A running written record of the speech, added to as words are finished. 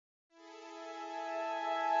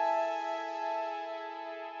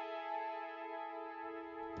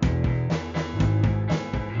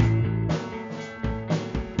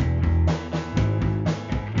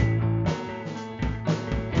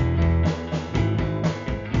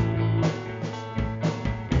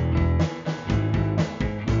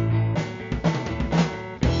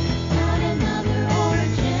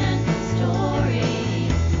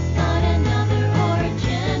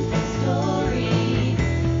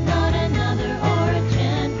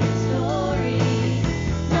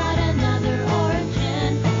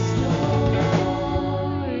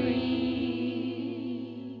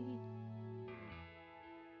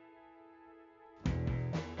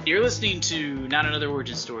listening to Not Another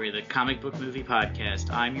Origin Story, the comic book movie podcast.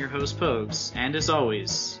 I'm your host, Pogues, and as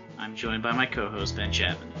always, I'm joined by my co-host, Ben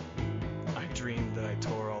Chapman. I dreamed that I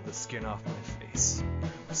tore all the skin off my face. There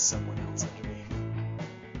was someone else under me.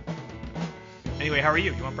 Anyway, how are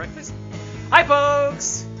you? You want breakfast? Hi,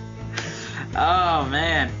 Pogues! Oh,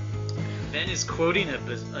 man. Ben is quoting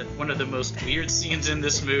one of the most weird scenes in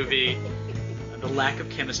this movie. The lack of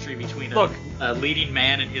chemistry between a leading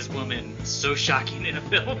man and his woman, so shocking in a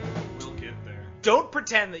film. We'll get there. Don't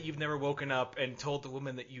pretend that you've never woken up and told the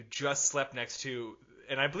woman that you just slept next to,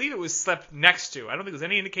 and I believe it was slept next to. I don't think there's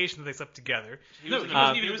any indication that they slept together. He wasn't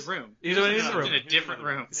even in the room. He was in the room. in a different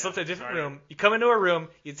room. Slept in a different room. You come into a room,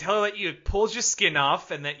 you tell her that you had pulled your skin off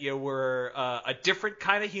and that you were a different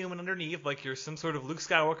kind of human underneath, like you're some sort of Luke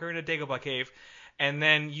Skywalker in a Dagobah cave, and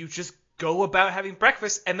then you just go about having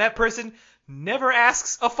breakfast, and that person never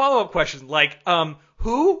asks a follow-up question like,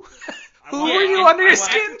 who? Who were you under your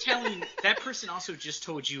skin? Telling that person also just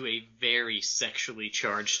told you a very sexually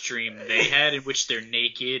charged dream they had in which they're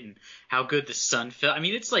naked and how good the sun felt. I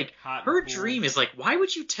mean, it's like her dream is like, why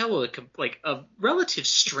would you tell a relative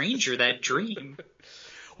stranger that dream?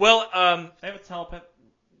 Well, they have a telepathic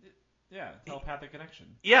connection.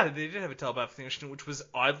 Yeah, they did have a telepathic connection, which was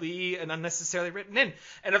oddly and unnecessarily written in.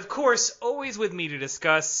 And of course, always with me to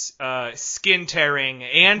discuss skin tearing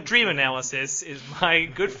and dream analysis is my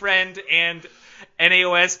good friend and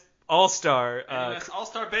NAOS All-Star, NAOS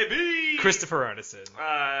All-Star baby! Christopher Arneson.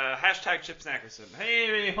 Hashtag Chip Snackerson.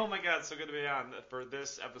 Hey, oh my god, so good to be on for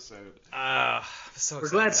this episode. So We're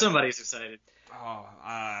glad somebody's excited.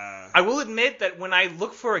 I will admit that when I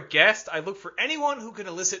look for a guest, I look for anyone who can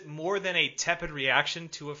elicit more than a tepid reaction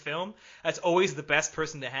to a film. That's always the best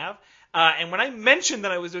person to have. And when I mentioned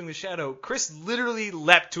that I was doing The Shadow, Chris literally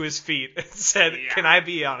leapt to his feet and said, "Can I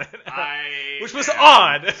be on it?" Which was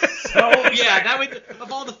odd. Yeah, that would, of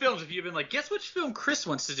all the films, if you'd been like, guess which film Chris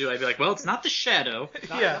wants to do, I'd be like, well, it's not The Shadow.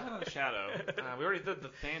 Not The Shadow. We already did The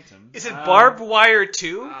Phantom. Is it Barbed Wire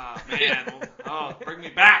 2? Oh, man. Bring me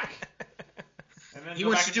back. And then He go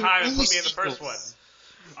wants back to in do time and only put me in the first sequels.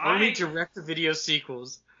 one. Only direct-to-video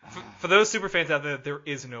sequels. For those super fans out there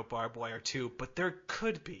is no Barbed Wire 2, but there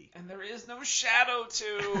could be. And there is no Shadow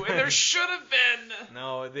 2, and there should have been.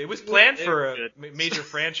 No, it was planned for a major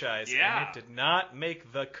franchise, Yeah. and it did not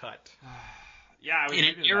make the cut. Yeah, I was In an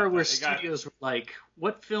reading era about where that. studios were like,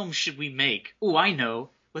 what film should we make? Oh, I know.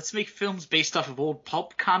 Let's make films based off of old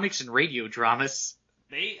pulp comics and radio dramas.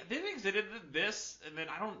 They did this, and then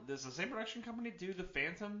does the same production company do The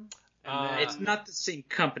Phantom? It's not the same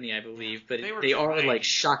company, I believe, but They were they are trying. like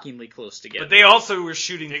shockingly close together. But they also were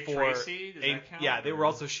shooting Dick for Tracy? Does that count? yeah, they were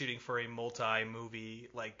also shooting for a multi-movie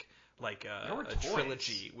like There were a toys.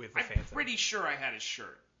 trilogy with the I'm Phantom. pretty sure I had his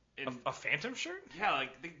shirt. A Phantom shirt? Yeah,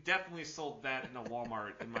 like they definitely sold that in a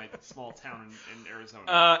Walmart in my small town in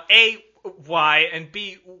Arizona. A, why, and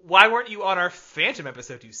B, why weren't you on our Phantom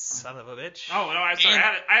episode, you son of a bitch? Oh no, I'm sorry.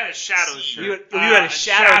 I had a Shadow shirt. You had a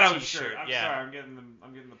Shadow shirt. I'm yeah. sorry. I'm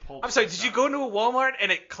getting the pulp. I'm sorry. Did you go into a Walmart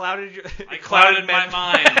and it clouded your? I clouded my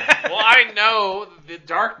mind. Well, I know the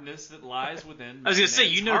darkness that lies within. I was gonna say,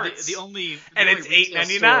 you know, hearts. the only and it's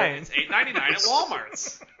 $8.99. It's $8.99 at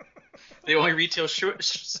Walmart's. The only retail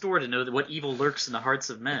store to know what evil lurks in the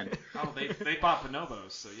hearts of men. Oh, they bought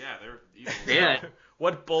bonobos, so yeah, they're evil. Yeah.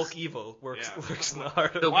 What bulk evil works in the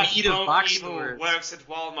heart of The What weed of bulk box evil stores. works at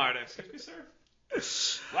Walmart? Excuse me,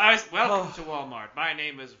 sir. Welcome to Walmart. My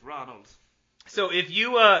name is Ronald. So if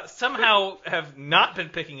you somehow have not been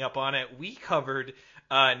picking up on it, we covered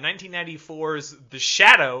 1994's The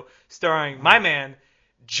Shadow, starring my man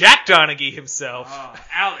Jack Donaghy himself.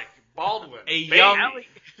 Alec Baldwin.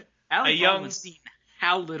 Alec young- Baldwin's seen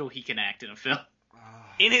how little he can act in a film.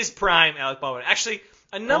 In his prime, Alec Baldwin. Actually,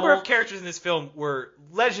 a number of characters in this film were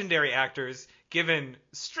legendary actors given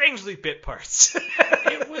strangely bit parts.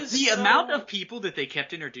 It was The amount of people that they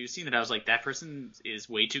kept introducing that I was like, that person is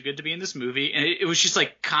way too good to be in this movie, and it was just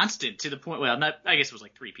like constant to the point. Well, I guess it was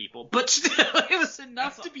like 3 people, but still, it was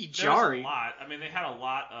enough to be jarring. There was a lot. I mean, they had a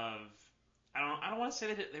lot of. I don't want to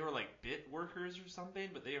say that they were like bit workers or something,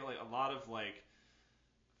 but they were like a lot of like.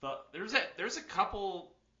 There's a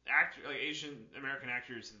couple Asian American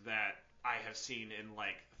actors that I have seen in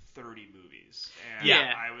like 30 movies, and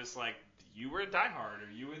Yeah. I was like, you were in Die Hard,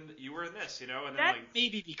 or you were in this, you know, and then That like may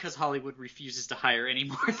be because Hollywood refuses to hire any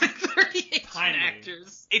more than 30 Asian Timely.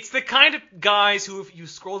 actors. It's the kind of guys who, if you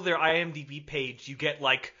scroll to their IMDb page, you get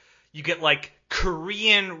like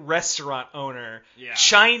Korean restaurant owner, Yeah.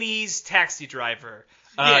 Chinese taxi driver,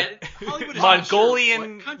 Hollywood is Mongolian not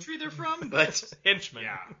sure what country they're from, but henchman.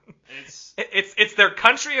 yeah, It's their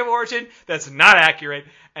country of origin that's not accurate,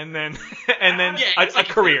 and then Yeah, a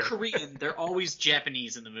career. If they're Korean, they're always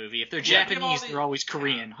Japanese in the movie. If they're Yeah, Japanese, they're always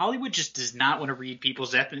Korean. Hollywood just does not want to read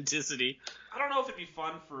people's ethnicity. I don't know if it'd be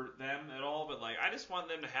fun for them at all, but like I just want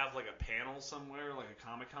them to have like a panel somewhere, like a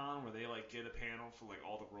Comic-Con, where they like get a panel for like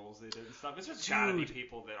all the roles they did and stuff. It's just gotta be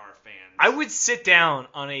people that are fans. I would sit down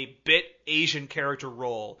on a bit Asian character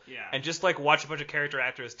role and just like watch a bunch of character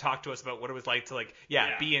actors talk to us about what it was like to like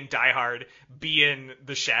be in Die Hard, be in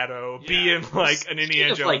The Shadow, be in like an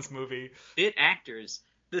Indiana Jones movie. Bit actors.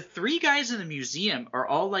 The three guys in the museum are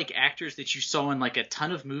all like actors that you saw in like a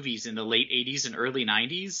ton of movies in the late 80s and early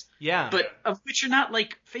 90s. Yeah. But of which you're not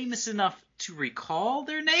like famous enough to recall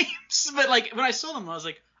their names. But like when I saw them, I was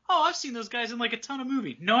like, oh, I've seen those guys in like a ton of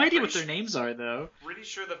movies. No idea what their names are though. Pretty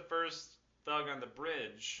sure the first thug on the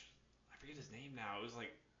bridge, I forget his name now. It was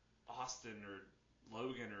like Austin or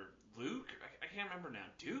Logan or Luke. I can't remember now.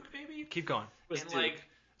 Duke maybe. Keep going. And like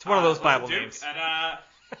it's one of those Bible names. And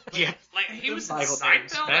yeah, like he was in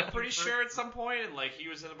Seinfeld, I'm pretty sure at some point, and like he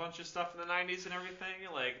was in a bunch of stuff in the 90s and everything.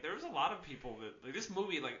 Like there was a lot of people that like this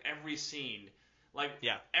movie, like every scene,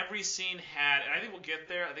 every scene had, and I think we'll get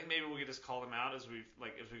there. I think maybe we could just call them out as we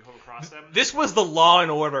come across them. This was the Law and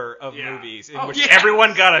Order of movies, in which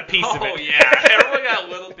everyone got a piece of it. Oh yeah, everyone got a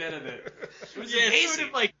little bit of it. It was amazing. Sort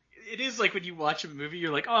of like. It is like when you watch a movie,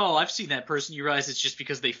 you're like, oh, I've seen that person. You realize it's just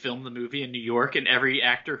because they filmed the movie in New York, and every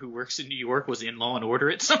actor who works in New York was in Law and Order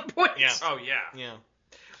at some point. Yeah. Oh yeah. Yeah.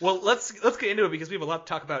 Well, let's get into it because we have a lot to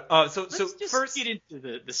talk about. So first get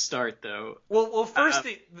into the start though. Well, first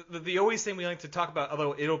the always thing we like to talk about,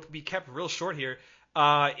 although it'll be kept real short here,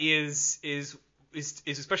 is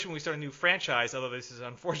especially when we start a new franchise. Although this is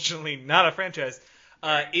unfortunately not a franchise,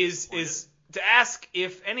 is to ask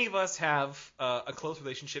if any of us have a close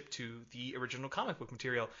relationship to the original comic book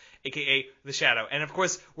material, aka The Shadow. And of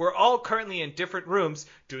course, we're all currently in different rooms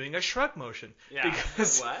doing a shrug motion. Yeah.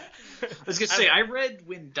 Because what? I was gonna say, I read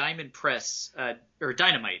when Diamond Press or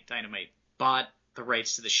Dynamite bought the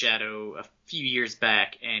rights to The Shadow a few years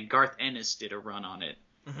back, and Garth Ennis did a run on it.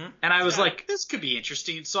 Mm-hmm. And I was like, this could be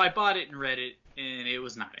interesting. So I bought it and read it, and it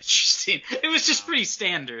was not interesting. It was just pretty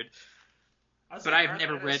standard. But I've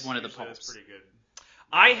never read one of the pulps. Pretty good.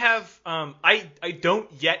 I have I don't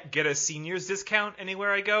yet get a seniors discount anywhere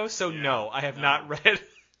I go, so no, I have not read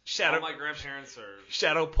Shadow. All my grandparents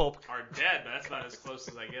Shadow pulp are dead, but that's not as close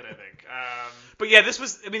as I get, I think. But yeah,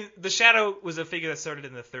 The Shadow was a figure that started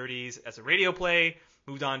in the 30s as a radio play,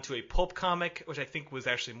 moved on to a pulp comic, which I think was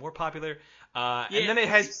actually more popular, and then it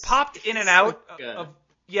has popped in and out of.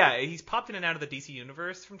 Yeah, he's popped in and out of the DC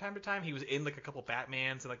universe from time to time. He was in like a couple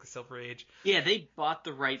Batmans and like the Silver Age. Yeah, they bought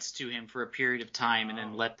the rights to him for a period of time and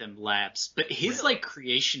then let them lapse. But his like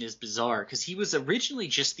creation is bizarre because he was originally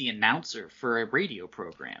just the announcer for a radio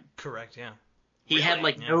program. Correct, yeah. He had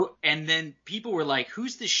like no, and then people were like,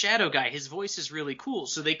 "Who's this Shadow guy? His voice is really cool."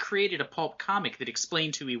 So they created a pulp comic that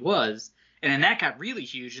explained who he was, and then that got really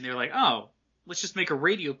huge. And they were like, "Oh, let's just make a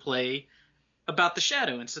radio play about the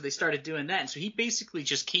Shadow," and so they started doing that. And so he basically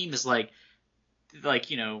just came as like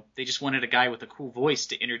you know, they just wanted a guy with a cool voice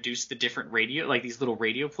to introduce the different radio, like these little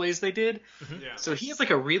radio plays they did. Mm-hmm. Yeah. So he has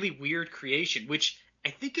like a really weird creation, which I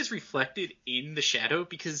think is reflected in the Shadow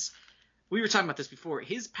because we were talking about this before.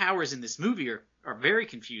 His powers in this movie are very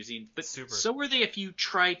confusing, but so are they if you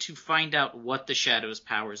try to find out what the Shadow's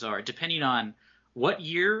powers are, depending on what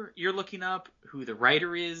year you're looking up, who the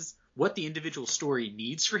writer is, what the individual story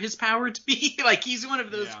needs for his power to be. Like, he's one of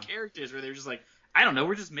those characters where they're just like, I don't know,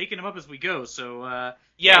 we're just making him up as we go. So,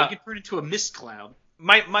 he can turn into a mist cloud.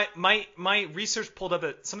 My research pulled up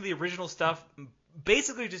that some of the original stuff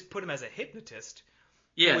basically just put him as a hypnotist.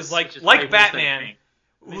 Yeah, who was like Batman.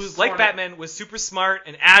 Who's like Batman, was super smart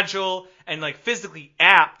and agile and like physically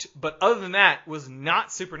apt, but other than that was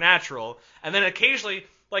not supernatural. And then occasionally,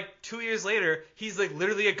 like 2 years later, he's like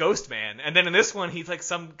literally a ghost man. And then in this one, he's like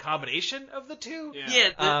some combination of the two. Yeah,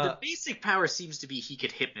 the basic power seems to be he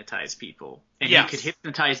could hypnotize people. And he could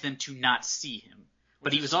hypnotize them to not see him.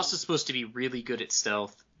 But he was also supposed to be really good at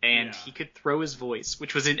stealth. And he could throw his voice,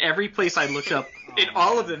 which was in every place I looked up. In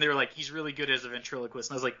all of them, they were like, he's really good as a ventriloquist.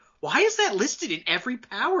 And I was like, why is that listed in every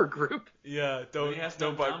power group? Yeah, don't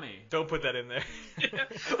put that in there.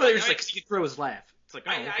 Well, they're just like, because he could throw his laugh. It's like,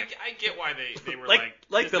 I get why they were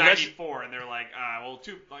like the 94, and they're like,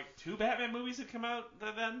 two Batman movies had come out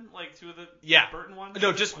then, like two of the Burton ones.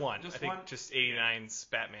 No, just one. I think just 89's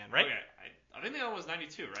Batman, right? Okay, I think the other one was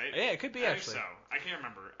 92, right? Yeah, it could be actually. So I can't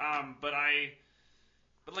remember. But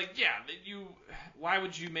But like, yeah, why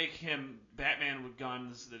would you make him Batman with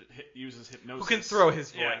guns that uses hypnosis? Who can throw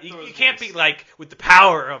his voice? Yeah, You can't be like with the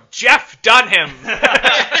power of Jeff Dunham.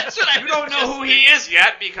 That's what I You don't know who he is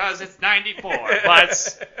yet because it's 94.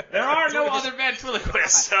 But there are no other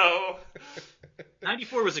ventriloquists, so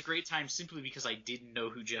 94 was a great time simply because I didn't know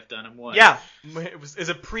who Jeff Dunham was. Yeah, it was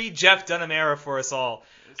a pre-Jeff Dunham era for us all.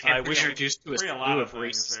 I was introduced to a slew of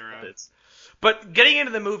racist era. puppets. But getting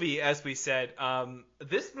into the movie, as we said,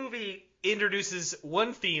 this movie introduces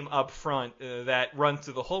one theme up front that runs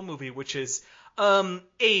through the whole movie, which is a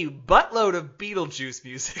buttload of Beetlejuice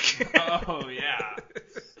music. Oh, yeah.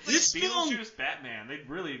 This Beetlejuice Batman. They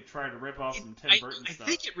really tried to rip off some Tim Burton stuff. I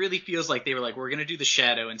think it really feels like they were like, we're going to do the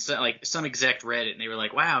shadow, and so, like some exec read it, and they were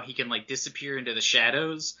like, wow, he can like disappear into the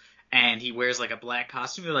shadows, and he wears like a black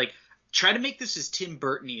costume. They're like, try to make this as Tim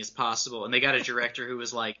Burton-y as possible. And they got a director who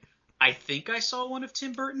was like, I think I saw one of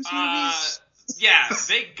Tim Burton's movies. Yeah,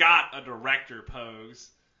 they got a director, Pogues.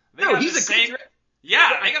 He's a good director.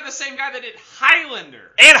 Yeah, they got the same guy that did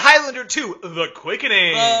Highlander. And Highlander 2, The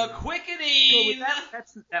Quickening. The Quickening. Well,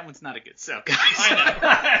 that one's not a good sell, guys.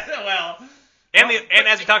 I know. Well. And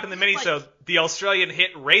as we talked in the mini-sode, the Australian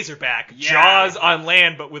hit Razorback, Yeah. Jaws on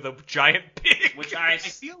land, but with a giant pig. Which I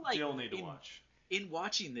feel like still need to watch. In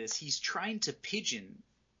watching this, he's trying to pigeon,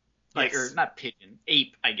 Yes. or not pigeon,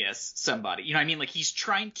 ape, I guess, somebody. You know what I mean? Like, he's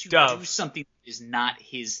trying to Dove. do something that is not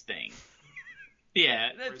his thing. Yeah,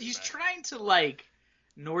 he's Razorback. trying to, like,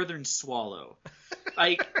 Northern Swallow.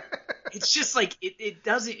 Like, it's just like,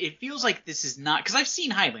 it feels like this is not, because I've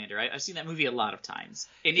seen Highlander, right? I've seen that movie a lot of times.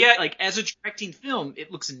 And Yeah. like, as a directing film,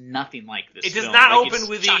 it looks nothing like this It does film. not Like, open it's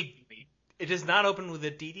with shockingly- It does not open with a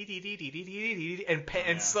dee dee dee dee dee dee dee dee dee and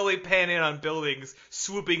Yeah. slowly pan in on buildings,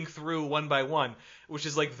 swooping through one by one, which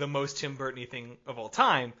is like the most Tim Burton-y thing of all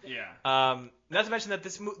time. Yeah. Not to mention that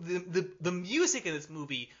the music in this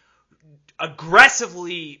movie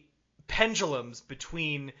aggressively pendulums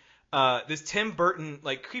between this Tim Burton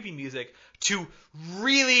like creepy music to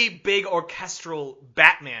really big orchestral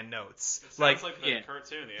Batman notes. It sounds like the yeah.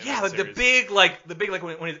 cartoon. The Yeah, like animated the big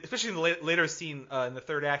when especially in the later scene in the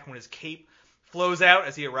third act when his cape flows out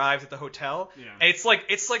as he arrives at the hotel. Yeah. And it's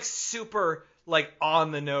like super like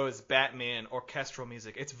on the nose Batman orchestral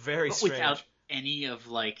music. It's very But strange. without any of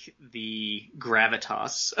like the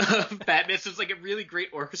gravitas of Batman. So it's like a really great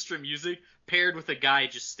orchestra music paired with a guy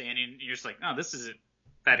just standing. And you're just like, oh, this isn't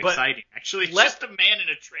that But exciting. Actually, it's let- just a man in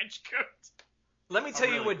a trench coat. Let me A tell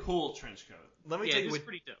you really what cool trench coat. let me Yeah, tell you it's what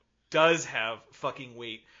pretty dope. does have fucking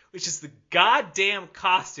weight, which is the goddamn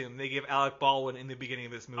costume they give Alec Baldwin in the beginning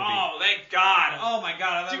of this movie. Oh, thank God. Oh, my God.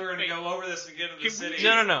 I thought Dude, we were going to wait. go over this and get into the Can we- city.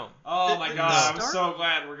 No. Oh, The- my the God. I'm start- so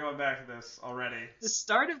glad we're going back to this already. The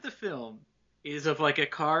start of the film is of like a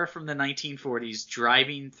car from the 1940s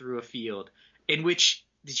driving through a field in which,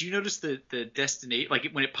 did you notice the destination, like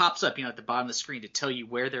when it pops up, you know, at the bottom of the screen to tell you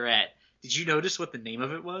where they're at, did you notice what the name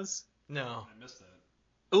of it was? No. I missed that.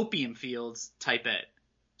 Opium Fields, Typet.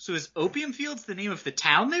 So is Opium Fields the name of the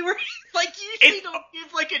town they were in? Like, usually don't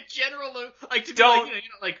give like a general, like to be Don't- like,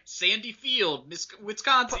 like Sandy Field,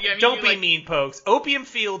 Wisconsin. I mean, Don't you're be like, mean, Pokes. Opium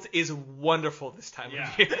Fields is wonderful this time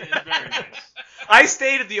Yeah, of year. it is very nice. I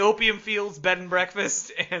stayed at the Opium Fields bed and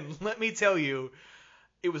breakfast, and let me tell you,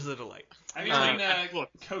 it was a delight. Have you Uh, seen look.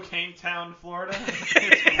 Cocaine Town, Florida? It's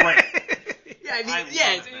great. Yeah, I mean, I yeah, love it's, it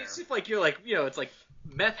it's there. just like you're like, you know, it's like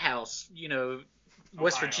meth house, you know,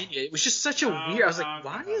 West Ohio. Virginia. It was just such a No, weird. I was no, like,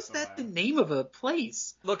 why that's is that the Ohio. name of a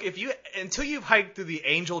place? Look, until you've hiked through the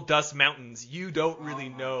Angel Dust Mountains, you don't really Oh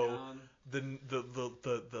my know God.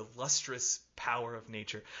 the lustrous power of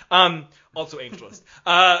nature. Also Angel Dust.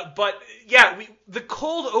 But yeah, the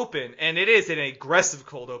cold open, and it is an aggressive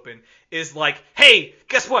cold open, is like, hey,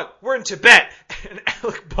 guess what? We're in Tibet, and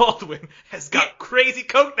Alec Baldwin has got crazy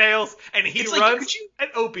coke nails, and he It's like, runs could you- an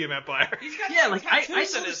opium empire. He's got Yeah, like, I tattoos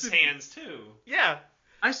saw in this his movie. hands, too. Yeah.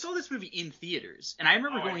 I saw this movie in theaters, and I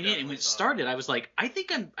remember Oh, I going in, and definitely when it saw it. started, I was like, I think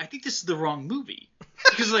this is the wrong movie.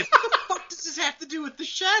 Because like, what the fuck does this have to do with The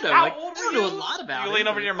Shadow? How Like, old I don't were know a you? lot about You it. lean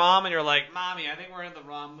over to your mom, and you're like, Mommy, I think we're in the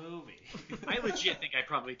wrong movie. I legit think I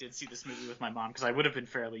probably did see this movie with my mom because I would have been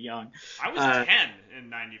fairly young. I was 10 in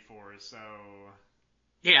 94, so...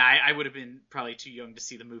 Yeah, I would have been probably too young to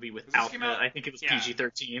see the movie without came that. out- I think it was yeah.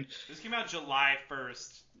 PG-13. This came out July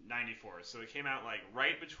 1st, 94, so it came out, like,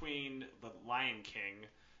 right between The Lion King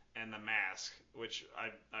and The Mask, which I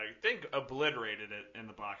think obliterated it in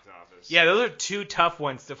the box office. yeah, those are two tough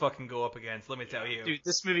ones to fucking go up against, let me tell you. Dude,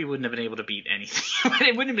 this movie wouldn't have been able to beat anything.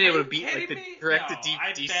 It wouldn't have been able to Are beat you like the kidding me? direct-to-DVD No,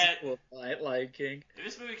 I bet- sequel of Lion King. If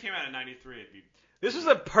this movie came out in 93, it'd be... This was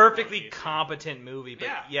a perfectly Amazing. competent movie, but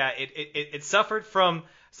Yeah. it suffered from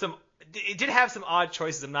some it did have some odd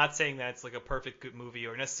choices. I'm not saying that it's like a perfect good movie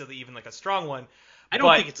or necessarily even like a strong one. I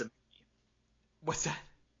don't think it's a movie. What's that?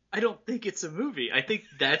 I don't think it's a movie. I think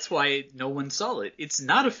that's why no one saw it. It's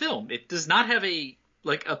not a film. It does not have a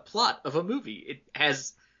plot of a movie. It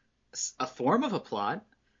has a form of a plot,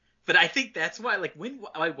 but I think that's why, like,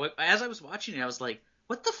 as I was watching it, I was like,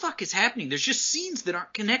 what the fuck is happening? There's just scenes that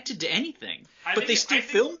aren't connected to anything, but they still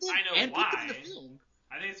filmed them and put them in the film.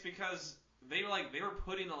 I think it's because they were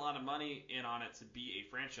putting a lot of money in on it to be a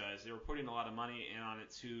franchise. They were putting a lot of money in on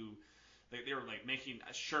it to, they were like making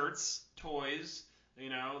shirts, toys. You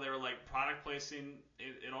know, they were like product placing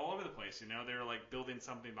it all over the place. You know, they were like building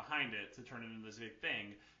something behind it to turn it into this big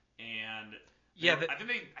thing. And I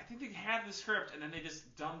think they had the script and then they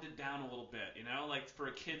just dumbed it down a little bit. You know, like for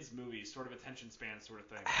a kids movie, sort of attention span sort of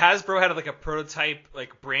thing. Hasbro had like a prototype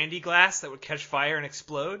like brandy glass that would catch fire and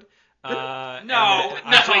explode. No,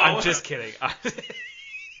 I'm just kidding.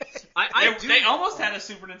 They almost had a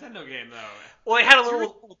Super Nintendo game though. Well, they had a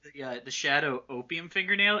little the Shadow opium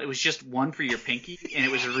fingernail. It was just one for your pinky, and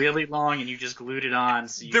it was really long, and you just glued it on.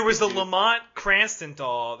 So there was the Lamont Cranston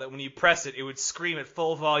doll that when you press it, it would scream at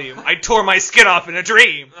full volume. I tore my skin off in a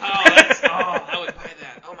dream. I would buy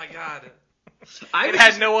that. Oh my god. It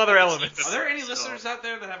had no other elements. Are there any listeners out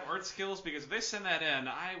there that have art skills? Because if they send that in,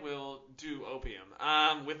 I will do opium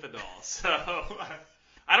with the doll. So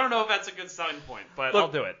I don't know if that's a good selling point, but look,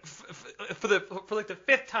 I'll do it. For like the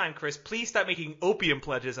fifth time, Chris, please stop making opium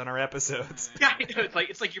pledges on our episodes. Yeah, I know.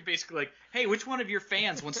 It's like you're basically like, hey, which one of your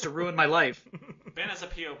fans wants to ruin my life? Ben has a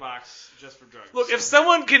P.O. box just for drugs. Look, if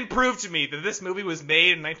someone can prove to me that this movie was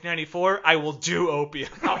made in 1994, I will do opium.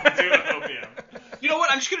 I'll do opium. You know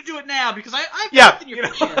what? I'm just gonna do it now because I faith in your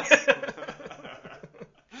fans.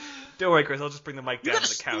 Don't worry, Chris. I'll just bring the mic down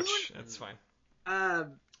to the couch. That's fine.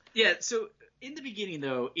 Yeah. So in the beginning,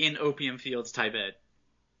 though, in Opium Fields, Tibet,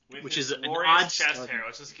 which is an glorious odd chest hair.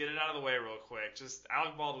 Let's just get it out of the way real quick. Just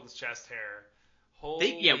Alec Baldwin's chest hair.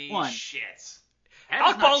 Holy shit!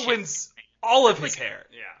 Alec Baldwin's all of his hair.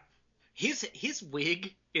 Yeah. His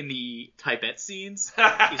wig in the Tibet scenes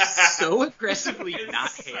is so aggressively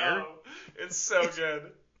not hair. It's so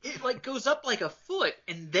good. It like goes up like a foot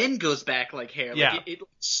and then goes back like hair. Yeah.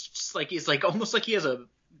 Like it's like almost like he has a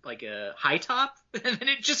high top and then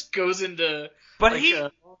it just goes into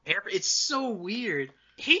hair. It's so weird.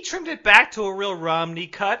 He trimmed it back to a real Romney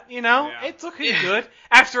cut, you know? Yeah. It's looking good.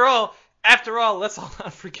 After all, let's all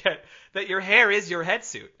not forget that your hair is your head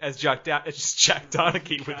suit, as Jack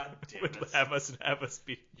Donaghy would have us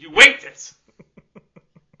be. You winked it!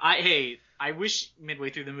 I wish midway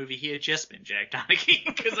through the movie he had just been Jack Donaghy,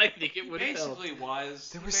 because I think it would have helped.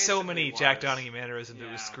 There were so many Jack Donaghy mannerisms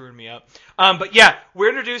that was screwing me up. But yeah, we're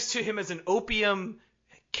introduced to him as an opium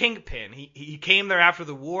kingpin. He came there after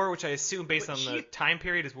the war, which I assume based on the time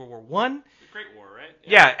period is World War One. Great War, right?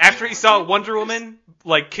 Yeah, after he saw Wonder Woman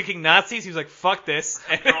like kicking Nazis, he was like, "Fuck this."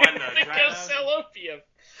 Go sell opium.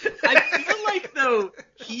 I feel like though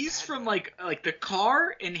he's from like the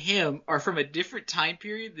car and him are from a different time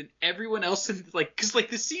period than everyone else in because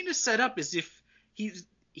the scene is set up as if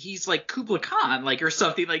he's like Kubla Khan or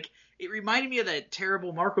something. Like it reminded me of that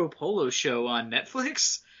terrible Marco Polo show on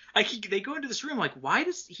Netflix. They go into this room why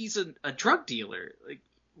does he's a drug dealer?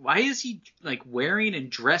 Why is he wearing and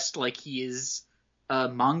dressed like he is a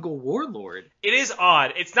Mongol warlord? It is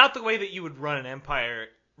odd. It's not the way that you would run an empire.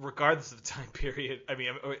 Regardless of the time period, I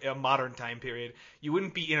mean, a modern time period, you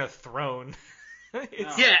wouldn't be in a throne.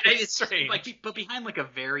 It's strange. But behind a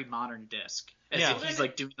very modern desk, if he's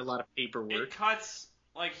doing a lot of paperwork. It cuts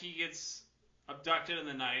he gets abducted in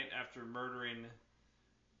the night after murdering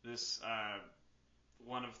this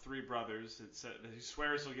one of three brothers. He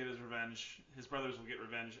swears he'll get his revenge. His brothers will get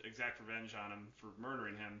exact revenge on him for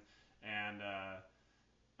murdering him, and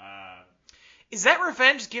is that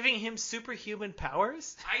revenge giving him superhuman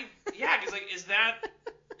powers? Because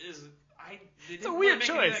it's a weird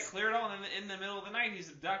choice. Make that clear at all. And in the middle of the night, he's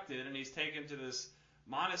abducted and he's taken to this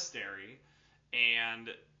monastery, and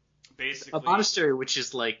basically a monastery which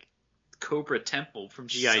is like Cobra Temple from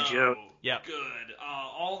G.I. Joe. Yeah, good.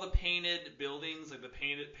 All the painted buildings, the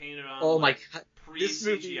painted on. Oh my god!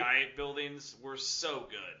 Pre-CGI buildings were so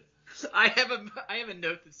good. I have a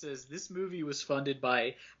note that says this movie was funded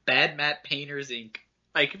by Bad Matte Painters Inc.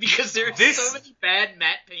 Because there are so many bad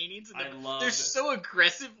matte paintings and they're so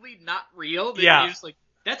aggressively not real that you're just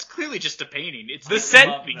That's clearly just a painting. It's The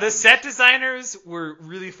set designers were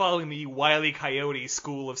really following the Wile E. Coyote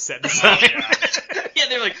school of set design. Yeah,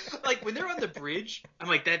 they're like when they're on the bridge, I'm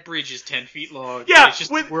like, that bridge is 10 feet long. Yeah, it's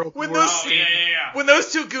just when When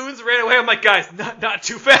those two goons ran away, I'm like, guys, not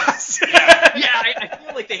too fast. I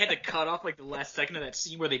feel like they had to cut off like the last second of that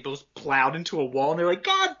scene where they both plowed into a wall, and they're like,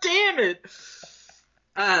 God damn it!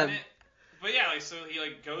 But yeah, like so he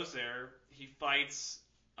like goes there, he fights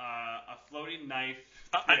a floating knife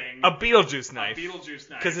thing, a Beetlejuice knife. A Beetlejuice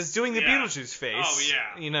knife. Because it's doing the Beetlejuice face. Oh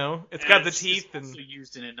yeah. You know, it's And got the it's teeth It's and. also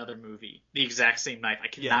used in another movie. The exact same knife. I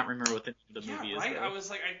cannot remember what the name of the movie right? is. I was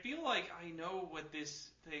like, I feel like I know what this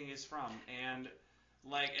thing is from, and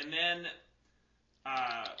then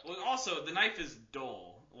well, also the knife is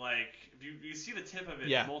dull. Like if you see the tip of it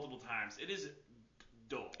multiple times, it is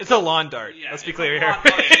dull. It's a lawn dart. Yeah, let's be clear here.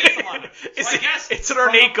 It's a lawn dart. So I guess it's an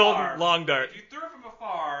ornate from afar, golden long dart. If you threw it from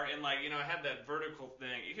afar and had that vertical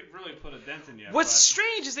thing, it could really put a dent in you. What's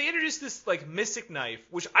strange is they introduced this like mystic knife,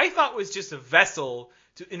 which I thought was just a vessel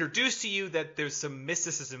to introduce to you that there's some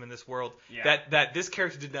mysticism in this world that this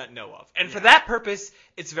character did not know of. And for that purpose,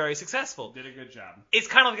 it's very successful. Did a good job. It's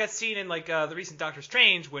kind of like that scene in like the recent Doctor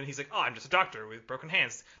Strange when he's like, oh, I'm just a doctor with broken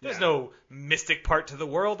hands. There's no mystic part to the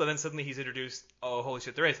world, and then suddenly he's introduced, oh, holy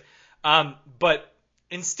shit, there is. But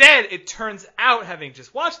instead, it turns out, having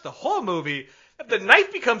just watched the whole movie, that the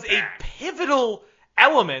knife becomes a pivotal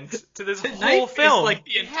element to this whole film. Is like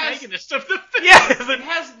the antagonist of the film. Yeah, it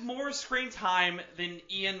has more screen time than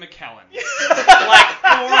Ian McKellen. Like,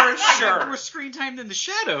 for sure. More screen time than The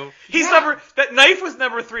Shadow. That knife was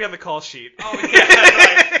number 3 on the call sheet. Oh,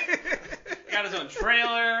 yeah. Got his own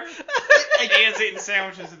trailer. Ian's eating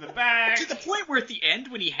sandwiches in the back. To the point where at the end,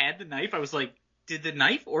 when he had the knife, I was like, did the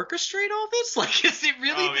knife orchestrate all this? Like, is it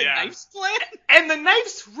really knife's plan? And the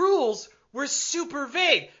knife's rules were super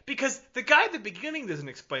vague, because the guy at the beginning doesn't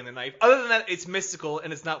explain the knife. Other than that, it's mystical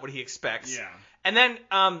and it's not what he expects. Yeah. And then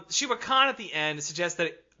Shiva Khan at the end suggests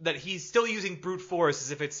that he's still using brute force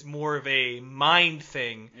as if it's more of a mind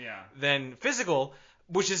thing than physical,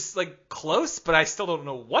 which is like close, but I still don't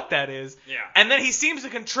know what that is. Yeah. And then he seems to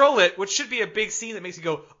control it, which should be a big scene that makes you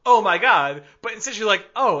go, oh my god. But instead you're like,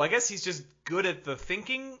 oh, I guess he's just good at the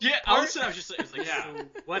thinking. Yeah, part. also I was just like, so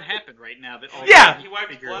what happened right now that all he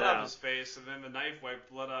wiped blood off his face, and then the knife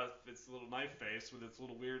wiped blood off its little knife face with its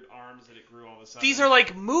little weird arms that it grew all of a sudden. These are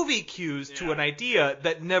like movie cues to an idea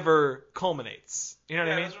that never culminates. You know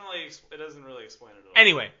what I mean? It doesn't really explain it at all.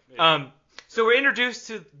 Anyway, so we're introduced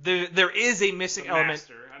to there is a mystic element.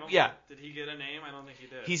 Master. Did he get a name? I don't think he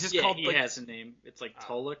did. He's just called. He has a name. It's like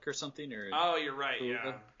Toluk or something, or. Oh, you're right.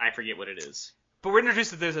 Yeah. I forget what it is. But we're introduced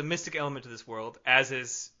that there's a mystic element to this world, as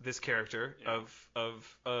is this character of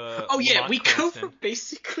we Cranston. go from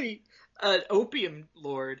basically an opium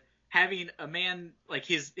lord having a man like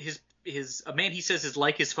a man he says is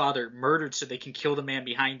like his father murdered so they can kill the man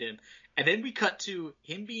behind him. And then we cut to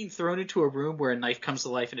him being thrown into a room where a knife comes to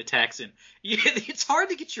life and attacks him. It's hard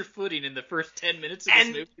to get your footing in the first 10 minutes of this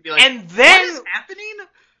movie to be like, and then, what is happening?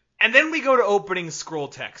 And then we go to opening scroll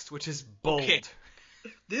text, which is bold. Okay.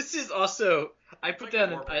 This is also... I put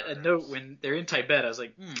down a note when they're in Tibet. I was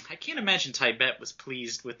like, I can't imagine Tibet was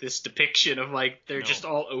pleased with this depiction of, like, they're just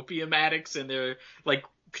all opium addicts and they're, like,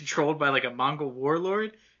 controlled by, like, a Mongol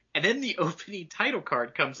warlord. And then the opening title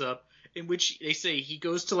card comes up, in which they say he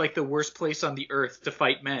goes to, like, the worst place on the earth to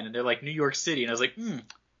fight men. And they're like, New York City. And I was like,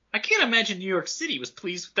 I can't imagine New York City was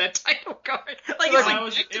pleased with that title card. Like, it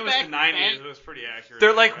was the 90s. It was pretty accurate.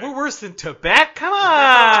 They're like, we're worse than Tibet? Come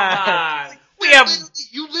on! We have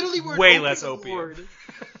you literally were way less opium.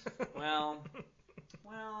 Well.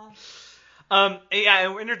 And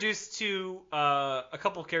we're introduced to a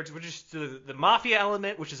couple of characters, which is the mafia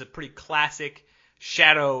element, which is a pretty classic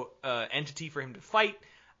shadow entity for him to fight.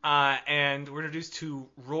 And we're introduced to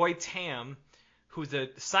Roy Tam, who's a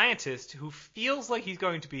scientist who feels like he's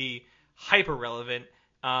going to be hyper relevant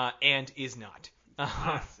and is not.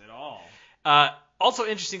 Not at all. Also,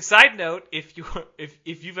 interesting side note: if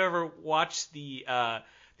you've ever watched the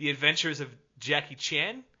Adventures of Jackie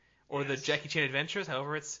Chan or the Jackie Chan Adventures,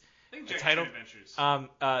 however it's titled,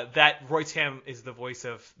 that Roy Tam is the voice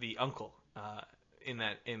of the uncle in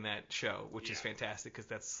that show, which is fantastic because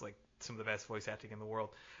that's like some of the best voice acting in the world.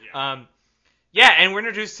 Yeah. And we're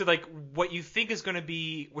introduced to like what you think is going to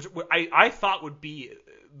be, which I thought would be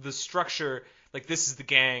the structure. Like this is the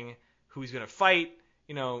gang who he's going to fight.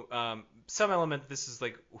 You know, some element. This is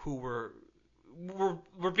like who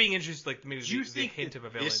we're being introduced. Like maybe the hint of a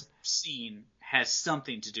villain. This scene has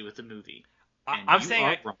something to do with the movie? I'm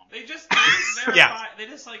saying wrong. They just verify. Yeah.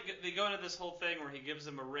 They go into this whole thing where he gives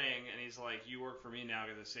him a ring and he's like, "You work for me now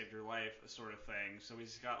because I saved your life," sort of thing. So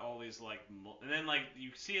he's got all these and then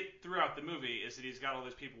you see it throughout the movie is that he's got all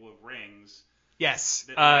these people with rings. Yes.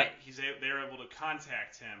 That, they're able to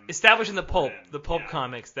contact him. Established in the pulp Yeah.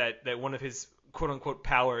 comics that one of his quote-unquote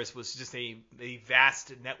powers was just a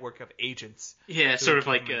vast network of agents. Yeah, sort of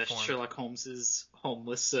like keep him informed. Sherlock Holmes's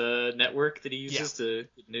homeless network that he uses to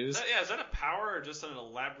get news. Is that a power or just an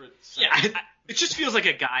elaborate? Yeah, it just feels like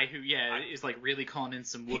a guy who, is like really calling in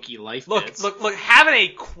some Wookiee life bits. Look! Having a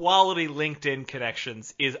quality LinkedIn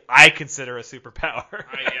connections is, I consider, a superpower.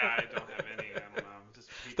 I don't have any. I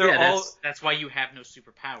don't know. That's why you have no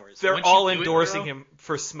superpowers. They're Once all you do endorsing it, him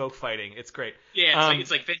for smoke fighting. It's great. Yeah, it's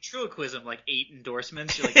like ventriloquism, like 8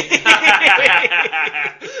 endorsements. You're like,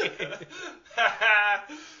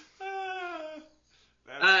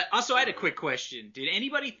 also, I had a quick question. Did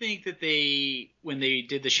anybody think that when they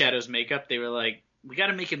did the Shadow's makeup, they were like, we got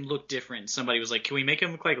to make him look different? Somebody was like, can we make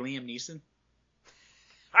him look like Liam Neeson?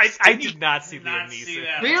 I did not see Liam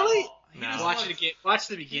Neeson. Really? No. Watch it again. Watch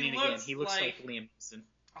the beginning again. He looks like Liam Neeson.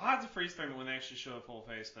 I'll have to freeze frame it when they actually show a full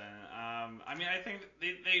face then. I mean, I think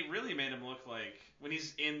they really made him look like, when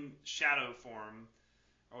he's in shadow form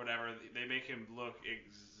or whatever, they make him look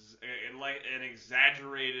like an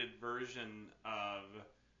exaggerated version of,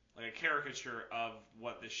 like a caricature of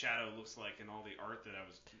what the shadow looks like in all the art that I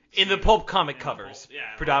was in the pulp comic covers,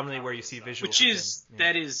 pulp, predominantly where you see visuals. Which is,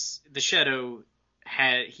 that is, the Shadow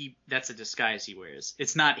that's a disguise he wears.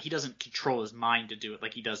 It's not, he doesn't control his mind to do it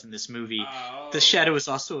like he does in this movie. The Shadow is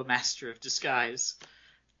also a master of disguise.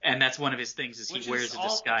 And that's one of his things, is he wears a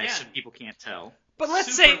disguise so people can't tell. But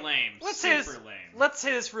let's say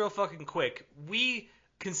this real fucking quick. We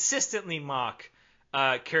consistently mock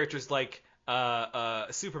characters like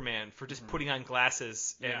Superman for just putting on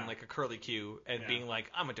glasses and like a curly Q and being like,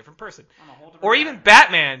 I'm a different person. Or even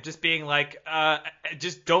Batman just being like,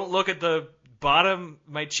 just don't look at the bottom,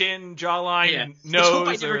 my chin, jawline, nose,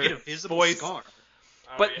 I never or get a visible voice. scar.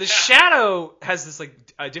 But the Shadow has this like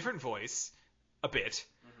a different voice, a bit.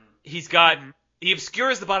 Mm-hmm. He's got he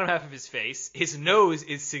obscures the bottom half of his face. His nose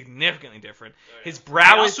is significantly different. His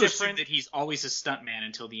brow is different. That he's always a stuntman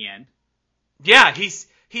until the end. Yeah, he's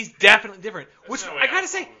definitely different. Which I gotta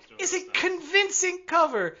say is a convincing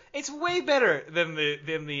cover. It's way better than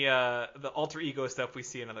the alter ego stuff we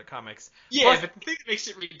see in other comics. Yeah, but the thing that makes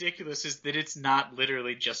it ridiculous is that it's not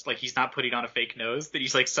literally just like he's not putting on a fake nose, that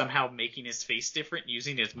he's like somehow making his face different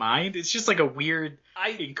using his mind. It's just like a weird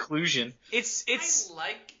inclusion. It's I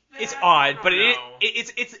like that. It's odd, but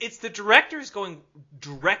it's the directors going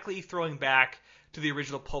directly throwing back to the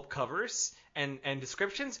original pulp covers and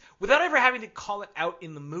descriptions without ever having to call it out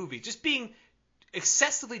in the movie. Just being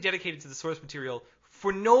excessively dedicated to the source material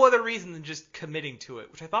for no other reason than just committing to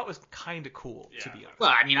it, which I thought was kind of cool, to be honest. Well,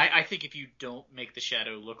 I mean, I think if you don't make the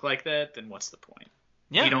Shadow look like that, then what's the point?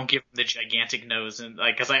 Yeah. You don't give him the gigantic nose, and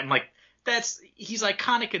like, because I'm like, he's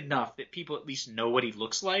iconic enough that people at least know what he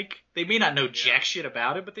looks like. They may not know jack shit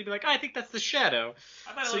about it, but they'd be like, I think that's the Shadow.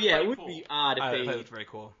 So it would be odd if they. I thought it was very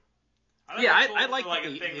cool. I like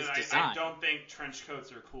his design. I don't think trench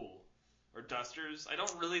coats are cool. Or dusters. I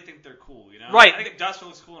don't really think they're cool, you know? Right. I think a duster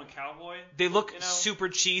looks cool in a cowboy. They look super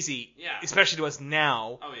cheesy, especially to us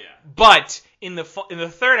now. Oh, yeah. But in the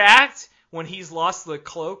third act, when he's lost the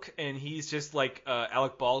cloak and he's just like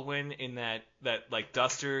Alec Baldwin in that like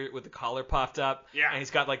duster with the collar popped up, and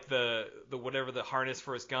he's got like the whatever the harness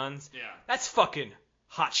for his guns. Yeah. That's fucking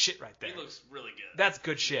hot shit right there. He looks really good. That's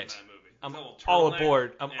good shit. In that movie. I'm all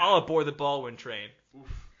aboard. I'm all aboard the Baldwin train. Oof.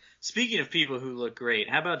 Speaking of people who look great,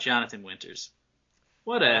 how about Jonathan Winters?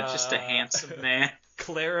 What just a handsome man.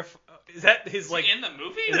 Is that his like in the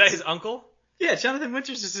movie? Is that his uncle? Yeah, Jonathan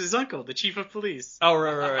Winters is his uncle, the chief of police. Oh,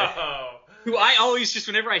 right. Oh. Who I always just,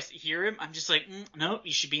 whenever I hear him, I'm just like, no,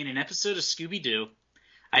 he should be in an episode of Scooby-Doo.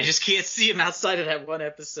 I just can't see him outside of that one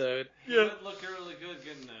episode. He would look really good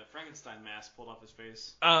getting a Frankenstein mask pulled off his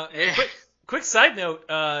face. Quick side note,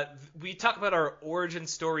 we talk about our origin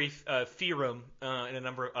story theorem in a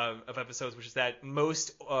number of episodes, which is that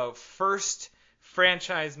most first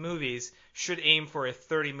franchise movies should aim for a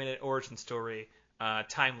 30-minute origin story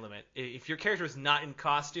time limit. If your character is not in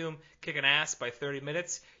costume, kicking ass by 30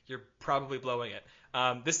 minutes, you're probably blowing it.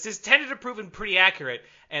 This is tended to prove pretty accurate,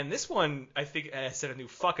 and this one I think set a new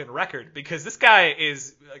fucking record because this guy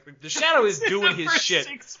is like the Shadow is doing his shit.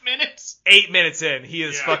 6 minutes. 8 minutes in, he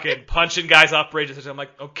is fucking punching guys off bridges. I'm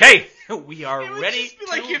like, okay, we are ready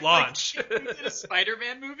to launch. Like, if, in a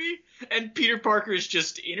Spider-Man movie, and Peter Parker is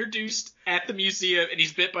just introduced at the museum, and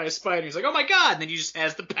he's bit by a spider. He's like, oh my god, and then he just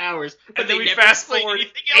has the powers. And then we fast forward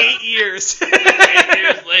 8 years. 8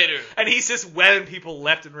 years later. And he's just webbing people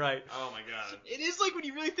left and right. Oh my god. It is like when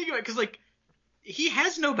you really think about it, because like he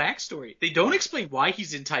has no backstory. They don't explain why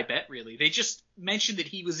he's in Tibet. Really, they just mention that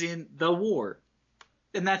he was in the war,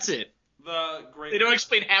 and that's it. They don't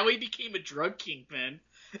explain how he became a drug kingpin.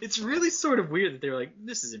 It's really sort of weird that they're like,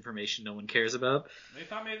 this is information no one cares about. They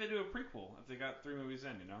thought maybe they'd do a prequel if they got 3 movies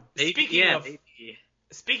in, you know?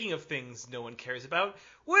 Speaking of things no one cares about,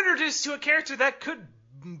 we're introduced to a character that could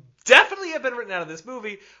definitely have been written out of this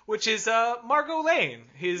movie, which is Margot Lane.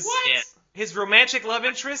 His romantic love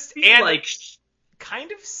interest and like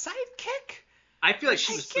kind of sidekick. I feel like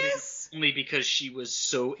she was put in only because she was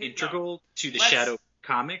so integral to the Shadow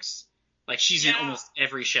comics. Like she's in almost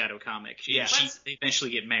every Shadow comic. They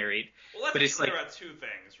eventually get married. Well, let's be clear about 2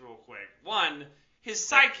 things real quick. One, his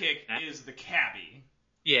sidekick is the cabbie.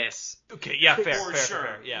 Yes. Okay, yeah,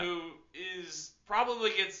 fair. Yeah. Who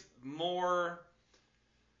probably gets more...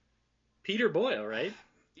 Peter Boyle, right?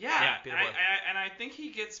 Yeah, Peter Boyle. And I think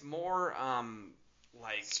he gets more,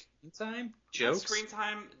 screen time? Jokes? Screen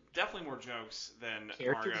time, definitely more jokes than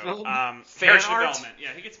character Margot. development? Character development.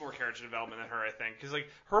 Yeah, he gets more character development than her, I think. Because, like,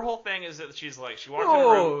 her whole thing is that she's like, she walks in the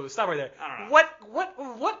room... stop right there. I don't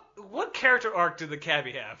know. What character arc did the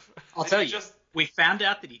cabbie have? I'll tell you. We found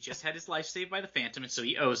out that he just had his life saved by the Phantom, and so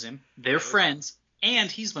he owes him. They're friends, and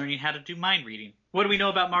he's learning how to do mind reading. What do we know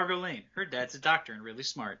about Margot Lane? Her dad's a doctor and really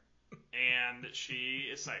smart. And she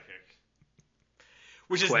is psychic.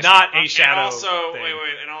 Which is not a Shadow and also, thing.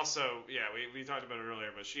 and also, we talked about it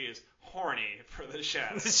earlier, but she is horny for the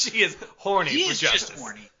Shadow. She is horny he for is justice. Just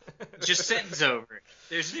horny. Just sentence over.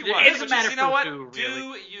 It doesn't But matter you know what? who, Do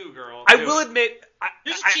really. you, girl. I will admit...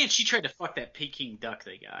 There's a chance she tried to fuck that Peking duck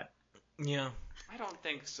they got. Yeah. I don't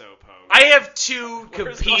think so, Poe. I have two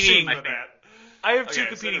competing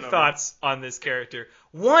Okay, thoughts on this character.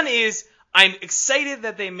 One is I'm excited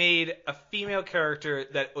that they made a female character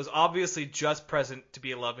that was obviously just present to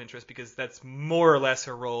be a love interest because that's more or less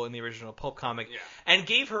her role in the original pulp comic, and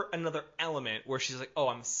gave her another element where she's like, "Oh,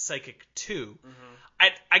 I'm psychic too." Mm-hmm.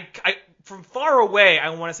 I from far away, I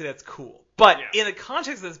want to say that's cool, but in the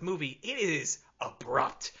context of this movie, it is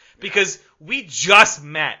abrupt because we just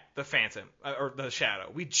met the Phantom or the Shadow.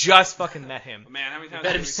 We just fucking met him. Man, how many times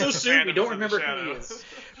met him so soon we don't remember who he is.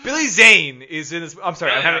 Billy Zane is in this. I'm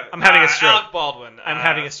sorry, I'm having a stroke. Alec Baldwin. I'm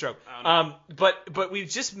having a stroke. But we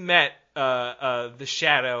just met the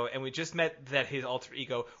Shadow, and we just met his alter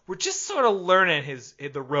ego. We're just sort of learning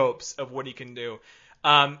the ropes of what he can do.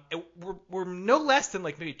 We're no less than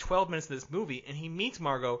like maybe 12 minutes of this movie, and he meets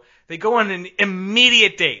Margot. They go on an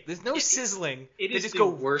immediate date. There's no sizzling. They just is the go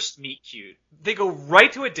worst meet cute. They go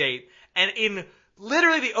right to a date, and in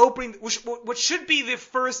literally the opening, which should be the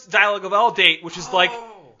first dialogue of all date, which is like,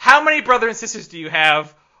 how many brothers and sisters do you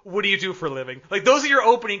have? What do you do for a living? Like, those are your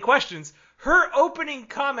opening questions. Her opening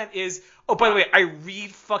comment is, oh, by the way, I read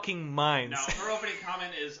fucking minds. No, her opening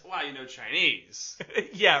comment is, wow, you know Chinese.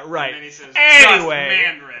 Yeah, right. And then he says, anyway.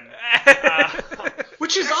 just Mandarin.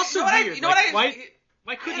 Which is also weird.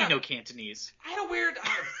 Why couldn't he know Cantonese? I had a weird...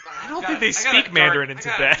 I don't think they speak Mandarin in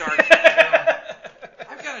Tibet.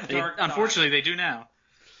 I've got a dark thought. Unfortunately, they do now.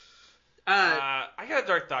 I got a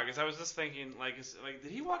dark thought because I was just thinking,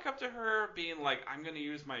 did he walk up to her being like, "I'm going to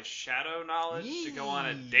use my shadow knowledge to go on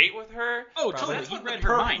a date with her"? Oh, totally. That's He what read the her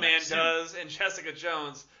Purple mind, Man does in Jessica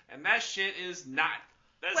Jones, and that shit is not.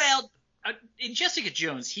 In Jessica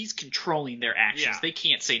Jones, he's controlling their actions. Yeah. They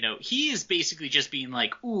can't say no. He is basically just being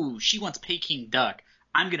like, "Ooh, she wants Peking duck.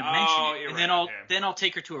 I'm going to mention it, and then I'll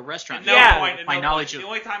take her to a restaurant." My knowledge of the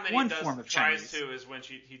only time that one he form of tries Chinese to is when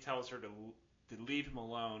he tells her to leave him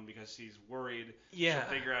alone because he's worried she'll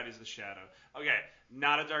figure out he's the Shadow. Okay,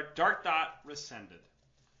 not a dark thought rescinded.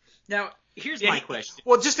 Now, here's my question.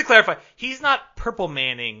 Well, just to clarify, he's not Purple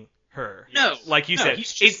Manning her. No, like you said,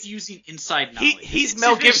 he's just using inside knowledge. He's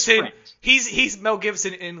Mel Gibson. He's Mel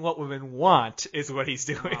Gibson in What Women Want is what he's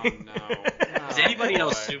doing. Oh no! Is anybody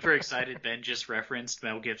else super excited? Ben just referenced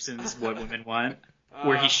Mel Gibson's What Women Want,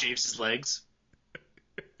 where he shaves his legs.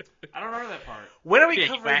 I don't remember that part. When are we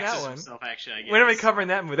covering he that one? Himself, actually, I guess. When are we covering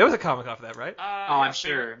that movie? There was a comic off of that, right? I'm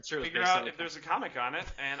sure. I'm sure it was figure based out on if there's a comic on it,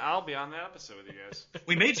 and I'll be on that episode with you guys.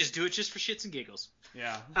 We may just do it just for shits and giggles.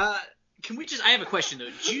 Yeah. Can we just? I have a question though.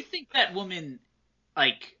 Do you think that woman,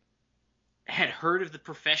 like, had heard of the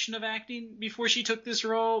profession of acting before she took this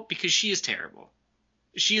role? Because she is terrible.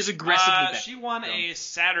 She is aggressively bad. She won a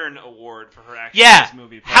Saturn Award for her acting in Yeah. this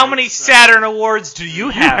movie. How many Saturn Awards do you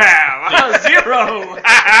have? Zero.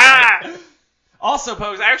 Also,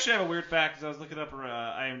 Pokes, I actually have a weird fact because I was looking up her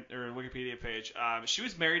Wikipedia page. She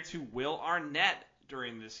was married to Will Arnett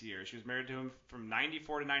during this year. She was married to him from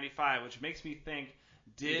 94 to 95, which makes me think,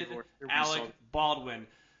 did Alec Baldwin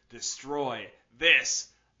destroy this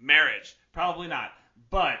marriage? Probably not.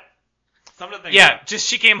 But something to think about. Just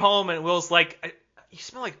she came home and Will's like, you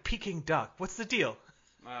smell like Peking duck. What's the deal?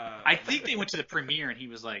 I think they went to the premiere and he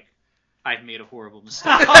was like, I've made a horrible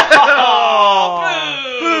mistake. Boo!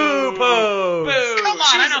 Boo! Come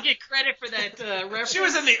on, I don't get credit for that reference. She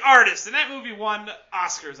was in The Artist, and that movie won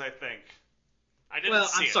Oscars, I think. I didn't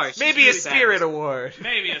see it. I'm sorry. Maybe really a Spirit Award.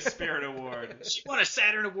 Maybe a Spirit Award. She won a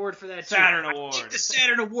Saturn Award for that, Saturn too. Award. I think the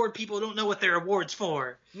Saturn Award people don't know what their award's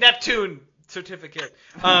for. Neptune certificate.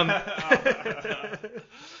 Mars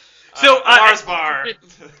bar.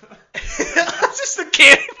 Just the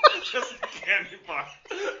candy bar. Just a candy bar.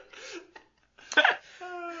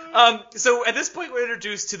 So at this point, we're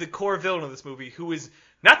introduced to the core villain of this movie, who is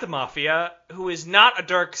not the Mafia, who is not a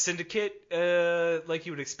dark syndicate like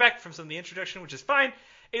you would expect from some of the introduction, which is fine.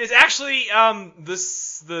 It is actually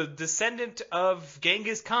the descendant of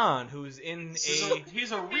Genghis Khan, who's in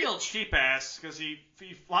He's a real cheap ass because he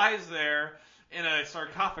flies there in a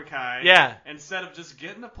sarcophagi. Yeah. Instead of just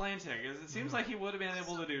getting a plane ticket. It seems like he would have been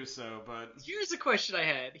able to do so, but Here's a question I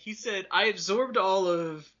had. He said, I absorbed all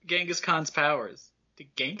of Genghis Khan's powers.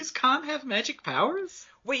 Did Genghis Khan have magic powers?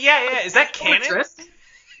 Wait, yeah. Is that canon? Interesting.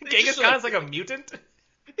 Genghis Khan's like a mutant?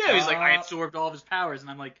 Yeah, he's like, I absorbed all of his powers, and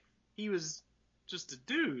I'm like, he was just a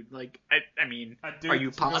dude. Like, I mean, are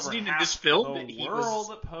you positing in this film that he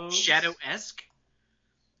was Shadow-esque?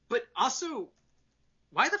 But also,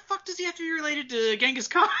 why the fuck does he have to be related to Genghis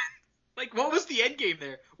Khan? Like, what was the end game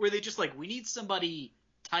there? Where they just like, we need somebody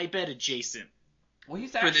Tibet adjacent. Well,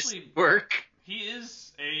 he's for actually this work. He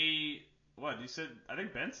is a what? He said. I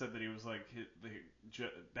think Ben said that he was like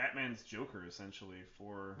Batman's Joker essentially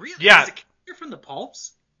for. Really? Yeah. He's a character from the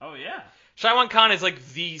pulps. Oh yeah. Shai Wan Khan is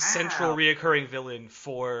like the central reoccurring villain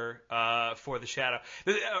for the Shadow.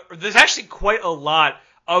 There's actually quite a lot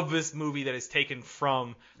of this movie that is taken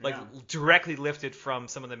from directly lifted from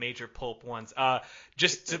some of the major pulp ones.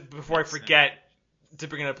 Before I forget to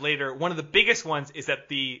bring it up later, one of the biggest ones is that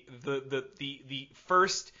the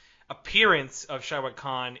first appearance of Shai Wan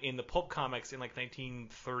Khan in the pulp comics in like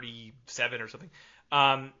 1937 or something,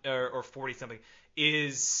 or 40 something.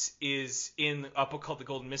 Is in a book called The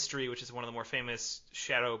Golden Mystery, which is one of the more famous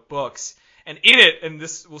Shadow books. And in it, and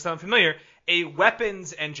this will sound familiar, a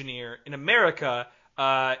weapons engineer in America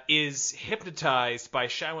is hypnotized by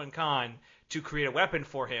Shai Wan Khan to create a weapon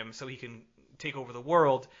for him so he can take over the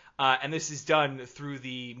world. And this is done through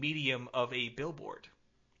the medium of a billboard.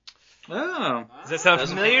 Oh. Does that sound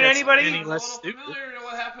familiar to anybody? Familiar to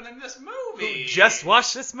what happened in this movie. Who just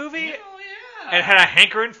watched this movie? Hell yeah. And had a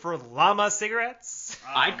hankering for llama cigarettes?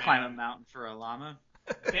 I'd climb a mountain for a llama.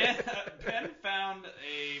 Ben found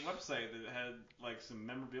a website that had like some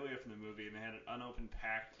memorabilia from the movie, and they had an unopened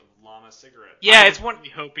pack of llama cigarettes. Yeah, it's one.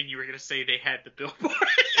 Hoping you were gonna say they had the billboard.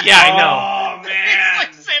 Yeah, I know. Oh man,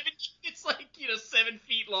 it's like 7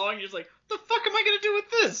 feet long. You're just like, what the fuck am I gonna do with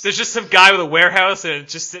this? There's just some guy with a warehouse and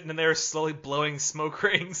it's just sitting in there slowly blowing smoke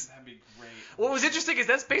rings. that'd be great. What was interesting is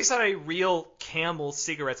that's based on a real Camel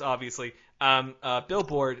cigarettes, obviously,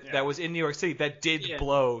 billboard that was in New York City that did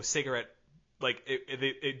blow cigarette. Like,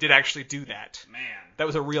 it did actually do that. Man. That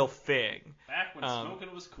was a real thing. Back when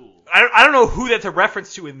smoking was cool. I don't know who that's a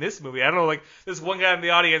reference to in this movie. I don't know, like, there's one guy in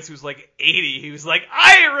the audience who's like 80. He was like,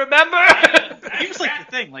 I remember! Here's like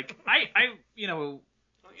the thing, like, I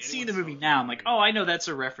seeing the movie now, I'm like, oh, I know that's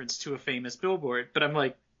a reference to a famous billboard, but I'm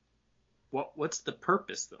like, what's the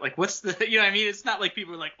purpose? Like, what's the, you know what I mean? It's not like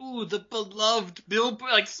people are like, ooh, the beloved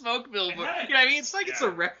billboard, like, smoke billboard. You know what I mean? It's like it's a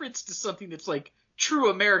reference to something that's like true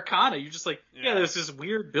Americana. You're just like, there's this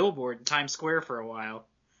weird billboard in Times Square for a while.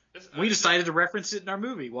 We decided to reference it in our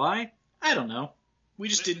movie. Why? I don't know. We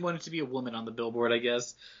just didn't want it to be a woman on the billboard, I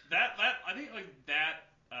guess. That I think like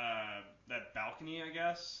that balcony, I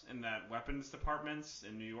guess, in that weapons departments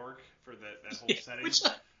in New York for that whole setting. Which,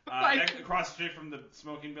 across the street from the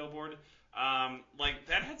smoking billboard. Like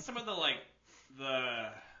that had some of the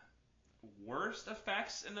worst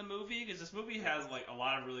effects in the movie, because this movie has like a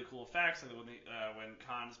lot of really cool effects, like when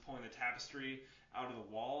Khan's pulling the tapestry out of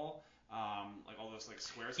the wall, like all those like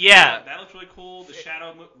squares. Yeah, that looks really cool. The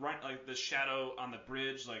shadow, right, like the shadow on the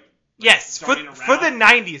bridge, like Yes, for the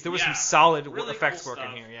 90s, there was some solid really effects cool work in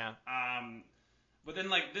stuff. here, yeah. But then,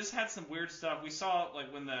 like, this had some weird stuff. We saw,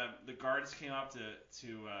 like, when the guards came up to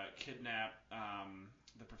kidnap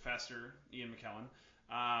the professor, Ian McKellen.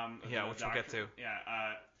 Yeah, which we'll get to. Yeah,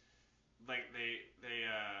 like, they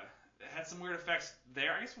had some weird effects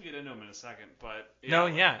there. I guess we'll get into them in a second, but... Yeah. No,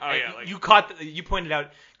 yeah. Oh, yeah, like...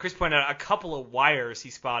 Chris pointed out a couple of wires he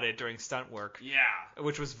spotted during stunt work. Yeah.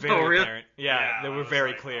 Which was very apparent. Yeah, they were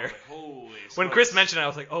very clear. Like, holy when smokes. Chris mentioned it, I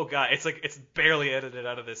was like, oh, God, it's barely edited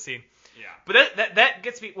out of this scene. Yeah. But that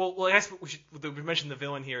gets me... Well, I guess we mentioned the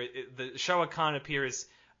villain here. The Shah Khan appears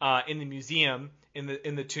in the museum, in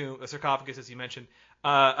the tomb, the sarcophagus, as you mentioned.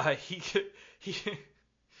 He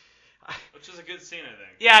Which is a good scene, I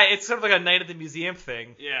think. Yeah, it's sort of like a night at the museum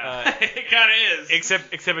thing. Yeah, it kind of is.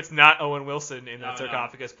 Except it's not Owen Wilson in the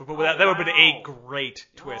sarcophagus. No. But that would have been a great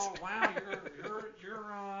twist. Oh wow,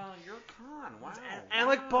 you're Khan. Wow.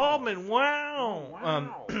 Alec Baldwin. Wow.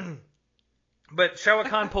 Wow. But Shah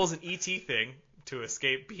Khan pulls an ET thing to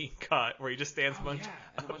escape being caught, where he just stands and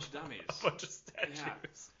a bunch of dummies. a bunch of statues. Yeah.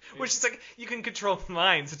 Which is like, you can control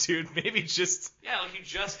minds, dude. Maybe just... Yeah, like he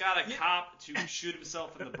just got a cop to shoot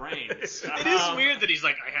himself in the brains. It is weird that he's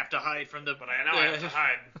like, I have to hide from the... But I know I have to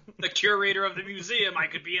hide. The curator of the museum. I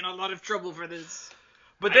could be in a lot of trouble for this.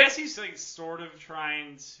 But I guess he's like sort of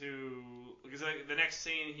trying to... Because like, the next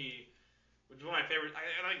scene, which is one of my favorites...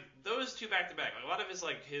 I like those two back to back. Like, a lot of his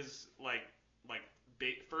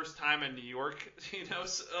first time in New York,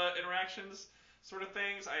 interactions sort of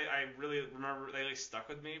things. I really remember they stuck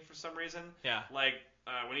with me for some reason. Yeah. Like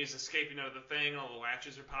when he's escaping out of the thing, all the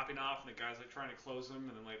latches are popping off, and the guy's like trying to close them,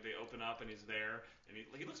 and then like they open up, and he's there, and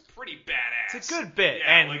he looks pretty badass. It's a good bit,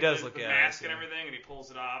 yeah, and like he does the look the badass, mask and yeah. everything, and he pulls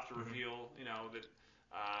it off to reveal, that.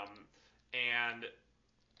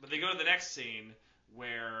 But they go to the next scene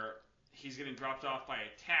where he's getting dropped off by a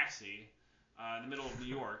taxi. In the middle of New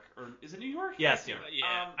York, or is it New York? Yes, yeah.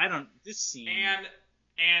 I don't. This scene.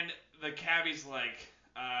 And the cabbie's like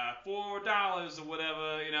 $4 or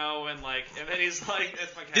whatever, and then he's like,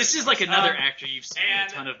 "That's my cabbie." This is like another actor you've seen in a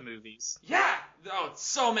ton of movies. Yeah. Oh,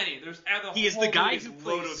 so many. There's he is the guy who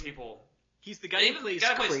load plays of people. He's the guy who plays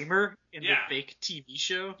Kramer in the fake TV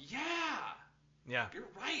show. Yeah. Yeah. You're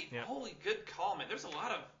right. Yeah. Holy good call, man. There's a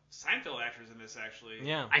lot of Seinfeld actors in this, actually.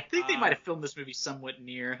 Yeah. I think they might have filmed this movie somewhat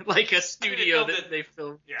near like a studio that they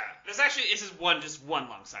filmed. Yeah. This is one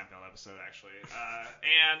long Seinfeld episode, actually.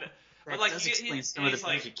 That but does explain some of the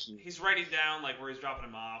music cues. He's writing down like where he's dropping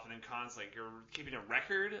him off, and then Khan's like, "You're keeping a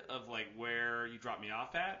record of like where you dropped me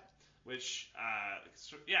off at," which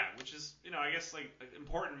is I guess like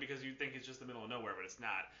important because you think it's just the middle of nowhere, but it's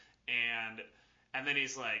not. And then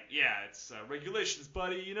he's like, "Yeah, it's regulations,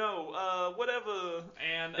 buddy. Whatever."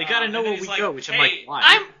 And they gotta know where we go, which I'm like,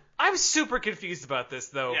 why? I'm super confused about this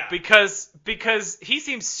though, Yeah. because he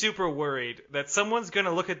seems super worried that someone's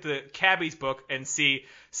gonna look at the cabbie's book and see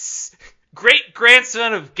great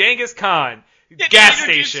grandson of Genghis Khan, gas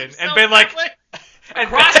station, and been like, and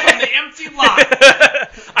across from the empty lot.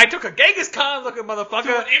 I took a Genghis Khan looking motherfucker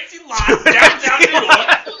to an empty lot downtown New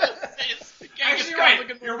York. Actually,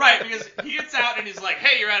 you're right, because he gets out and he's like,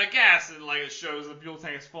 "Hey, you're out of gas," and like it shows the fuel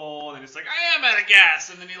tank is full, and then he's like, "I am out of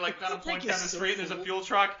gas," and then he like kind of points down the street, and there's a fuel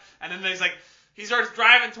truck, and then there's like he starts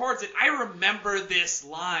driving towards it. I remember this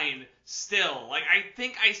line still. Like I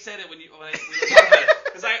think I said it when we were talking about it,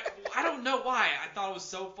 because I don't know why I thought it was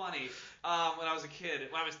so funny when I was a kid,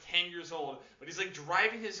 when I was 10 years old. But he's like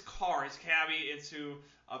driving his car, his cabbie, into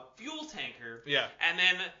a fuel tanker. Yeah. And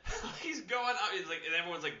then he's going up. He's like, and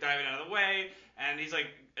everyone's like diving out of the way, and he's like,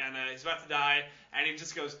 he's about to die, and he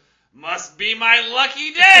just goes, "Must be my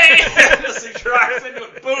lucky day." And just like drives into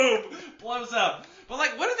it, boom, blows up. But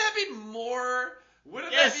like, wouldn't that be more?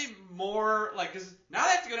 Wouldn't that be more like? Because now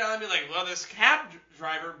they have to go down and be like, well, this cab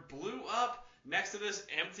driver blew up next to this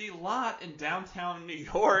empty lot in downtown New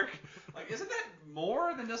York. Like, isn't that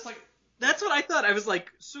more than just like? That's what I thought. I was like,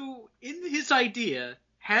 so in his idea,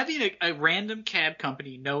 having a random cab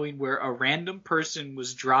company knowing where a random person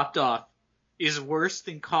was dropped off is worse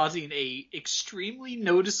than causing a extremely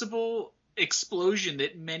noticeable explosion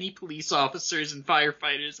that many police officers and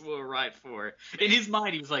firefighters will arrive for. In his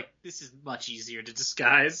mind, he was like, this is much easier to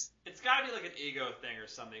disguise. It's got to be like an ego thing or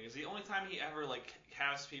something. Is the only time he ever like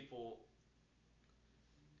has people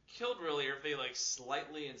killed really, or if they like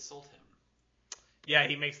slightly insult him. Yeah,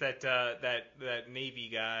 he makes that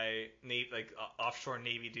Navy guy, offshore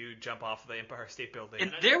Navy dude, jump off of the Empire State Building.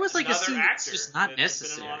 And there was like a scene that's just not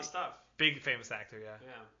necessary. Been in a lot of stuff. Big famous actor, yeah.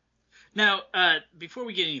 Yeah. Now, before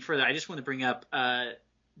we get any further, I just want to bring up,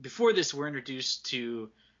 before this, we're introduced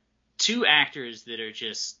to two actors that are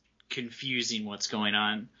just confusing what's going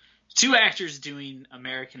on. two actors doing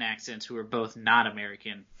American accents who are both not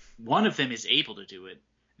American. One of them is able to do it.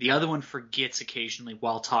 The other one forgets occasionally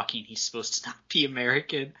while talking he's supposed to not be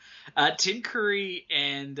American. Tim Curry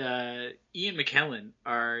and Ian McKellen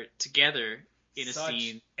are together in a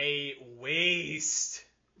scene. A waste.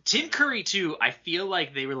 Tim Curry, too, I feel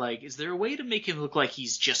like they were like, is there a way to make him look like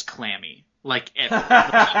he's just clammy? Like, he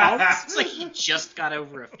almost looks like he just got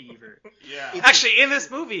over a fever. Yeah. Actually, in this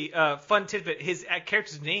movie, fun tidbit, his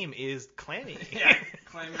character's name is Clammy. Yeah,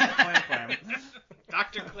 Clam.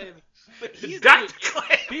 Dr. Clammy. But he's Dr.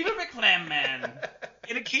 Clammy. Beaver McClam man.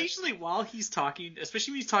 And occasionally while he's talking,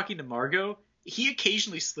 especially when he's talking to Margot, he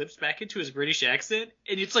occasionally slips back into his British accent,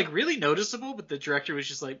 and it's like really noticeable, but the director was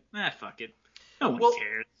just like, fuck it. No one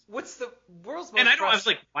cares. What's the world's most And I was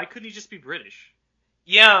like, why couldn't he just be British?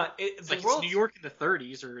 Yeah, It's New York in the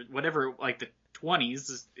 30s or whatever, like the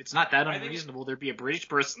 20s. It's not that unreasonable there'd be a British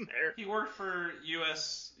person there. He worked for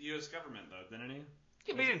U.S. government though, didn't he?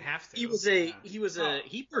 Yeah, but he didn't have to.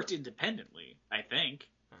 He worked independently, I think.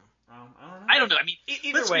 I don't know. I mean,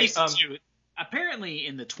 either way, apparently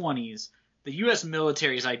in the 20s, the U.S.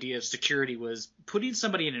 military's idea of security was putting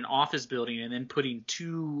somebody in an office building and then putting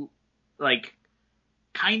two, like,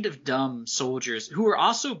 kind of dumb soldiers who were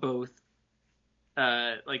also both,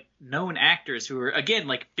 like, known actors who were, again,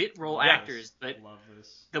 like, bit role actors. But love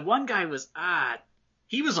this. The one guy was,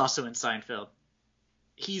 he was also in Seinfeld.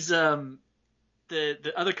 He's, the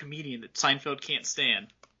other comedian that Seinfeld can't stand.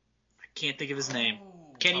 I can't think of his name.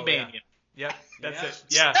 Kenny Bania. Yeah, that's it.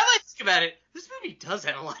 Now Yeah. that I think about it, this movie does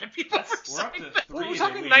have a lot of people for We're up to Seinfeld. Well, we're 3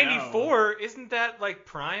 talking that we 94. Isn't that like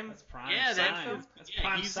prime? That's prime Yeah, sign. That's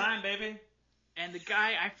prime he's- sign, baby. And the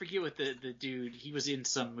guy, I forget what the dude, he was in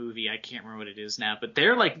some movie, I can't remember what it is now, but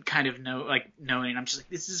they're like kind of knowing, I'm just like,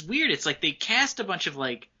 this is weird. It's like they cast a bunch of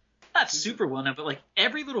like, not super well known, but like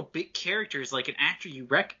every little big character is like an actor you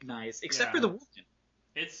recognize, except for the woman.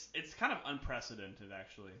 It's kind of unprecedented,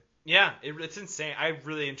 actually. Yeah, it's insane. I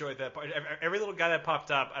really enjoyed that part. Every little guy that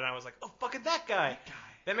popped up, and I was like, oh, fucking that guy.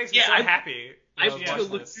 That makes me so happy. I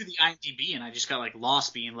looked through the IMDb and I just got like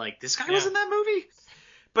lost being like, this guy was in that movie?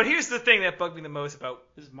 But here's the thing that bugged me the most about...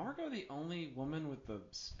 Is Margot the only woman with the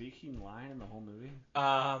speaking line in the whole movie?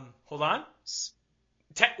 Hold on.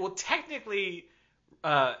 Technically,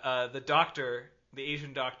 the doctor, the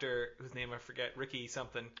Asian doctor, whose name I forget, Ricky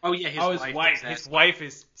something. Oh, yeah, his wife. His wife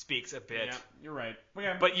speaks a bit. Yeah, you're right.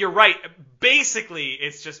 Okay. But you're right. Basically,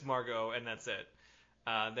 it's just Margot, and that's it.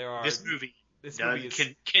 This movie is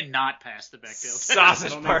cannot pass the Bechdel test.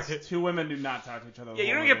 sausage party. Two women do not talk to each other. Yeah,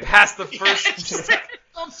 you don't get past the first...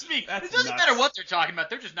 Don't speak. That's It doesn't nuts. matter what they're talking about.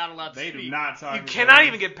 They're just not allowed to They speak. do not talk. You cannot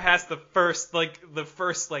even get past the first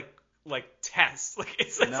test. Like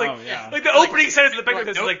it's No, like yeah. like the opening sentence of the Bechdel test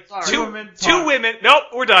is nope, like sorry. two women. Nope,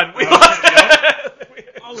 we're done. We Oh, lost.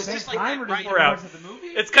 Oh, it's just like time that, or just right? We're out. parts of the movie?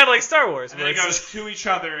 It's kind of like Star Wars. And then it where goes to each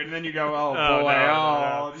other, and then you go, oh Oh,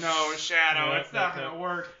 boy, no, Shadow, No, it's not no. gonna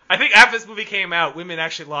work. I think after this movie came out, women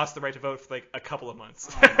actually lost the right to vote for like a couple of months.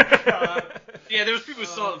 Oh my God. Yeah, there was people who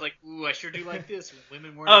saw it like, ooh, I sure do like this. When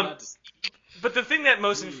women weren't allowed to speak. But the thing that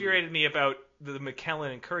most infuriated me about the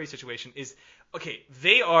McKellen and Curry situation is, okay,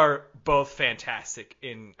 they are both fantastic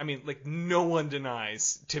I mean, like, no one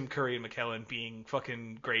denies Tim Curry and McKellen being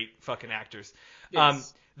fucking great fucking actors.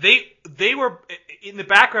 Yes. They were, in the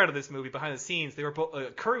background of this movie, behind the scenes, they were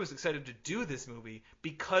both, Curry was excited to do this movie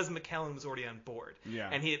because McKellen was already on board. Yeah.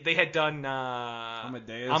 And they had done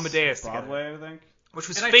Amadeus together, Broadway, I think. which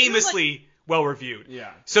was And I feel famously well reviewed.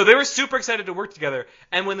 Yeah. So they were super excited to work together,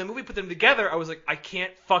 and when the movie put them together, I was like, I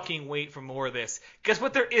can't fucking wait for more of this. Guess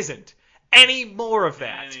what? There isn't any more of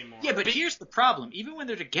that. Anymore. Yeah, but here's the problem. Even when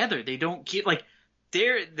they're together, they don't get like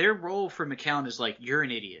their role for McKellen is like, you're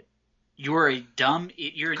an idiot. You're a dumb.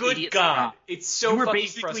 You're an Good idiot. God, savant. it's so you were fucking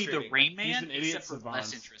basically frustrating. the Rain He's Man, an idiot except for savant.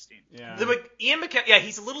 less interesting. Yeah. Ian McKellen, yeah,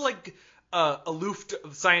 he's a little like aloof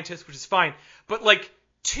scientist, which is fine, but like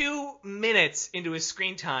 2 minutes into his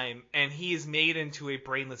screen time, and he is made into a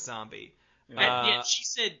brainless zombie. Yeah, she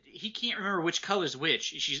said he can't remember which color's which.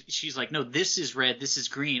 She's like, no, this is red, this is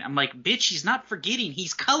green. I'm like, bitch, he's not forgetting.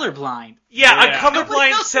 He's colorblind. Yeah, Yeah. a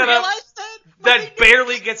colorblind setup that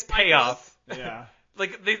barely gets payoff. Yeah.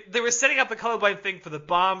 Like they were setting up the colorblind thing for the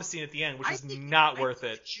bomb scene at the end, which was not worth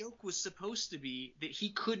it. The joke was supposed to be that he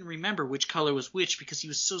couldn't remember which color was which because he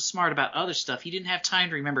was so smart about other stuff. He didn't have time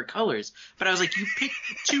to remember colors. But I was like, you picked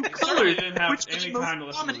two colors. didn't have which any is the most time to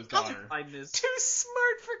listen to his common daughter. colorblindness. Too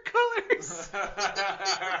smart for colors.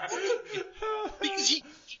 Because he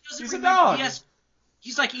doesn't He's a remember. dog.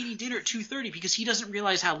 He's like eating dinner at 2:30 because he doesn't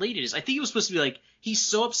realize how late it is. I think it was supposed to be like, he's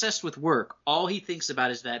so obsessed with work, all he thinks about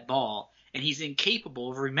is that ball, and he's incapable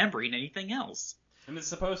of remembering anything else. And it's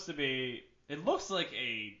supposed to be. It looks like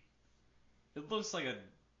a. Looks like an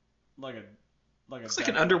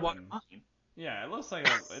underwater mine. Yeah, it looks like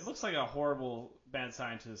a horrible bad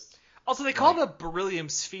scientist. Also, they call it a beryllium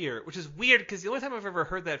sphere, which is weird because the only time I've ever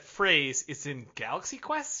heard that phrase is in Galaxy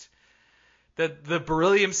Quest. The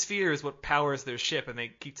beryllium sphere is what powers their ship, and they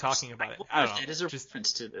keep talking about it. I don't know. That is a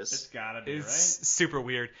reference to this. It's gotta be, It's right? super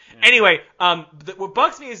weird. Yeah. Anyway, what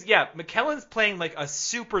bugs me is, McKellen's playing like a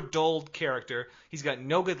super dulled character. He's got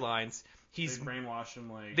no good lines. They brainwash him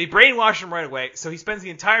They brainwash him right away, so he spends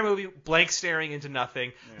the entire movie blank staring into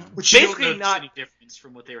nothing. Yeah. Which basically you don't not any difference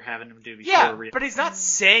from what they were having him do before. Yeah, really. but he's not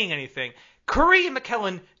saying anything. Curry and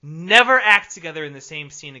McKellen never act together in the same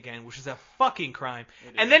scene again, which is a fucking crime.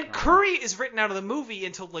 And then Curry is written out of the movie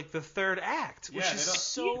until like the third act, which is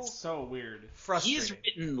so weird. Frustrating. He is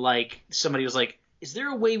written like somebody was like, "Is there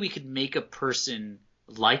a way we could make a person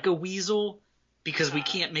like a weasel? Because we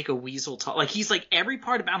can't make a weasel talk." Like he's like every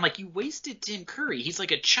part about. I'm like, you wasted Tim Curry. He's like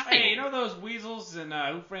a child. Hey, you know those weasels in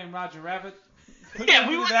Who Framed Roger Rabbit? Yeah,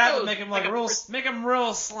 we do want that those. and make him Like like a real, make him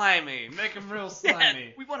real slimy. Make him real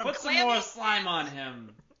slimy. we want him Put some clammy. more slime on him.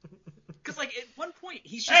 Because like at one point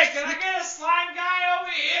he's just. Hey, can I get a slime guy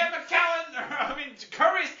over here, McKellen?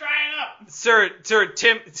 Curry's drying up.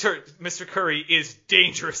 Mr. Curry is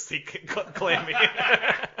dangerously clammy.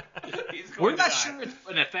 We're not sure it's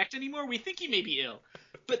an effect anymore. We think he may be ill.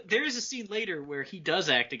 But there is a scene later where he does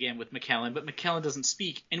act again with McKellen, but McKellen doesn't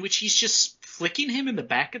speak, in which he's just flicking him in the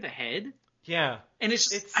back of the head. Yeah. And it's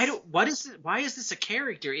just, why is this a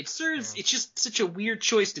character? It serves, It's just such a weird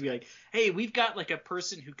choice to be like, hey, we've got like a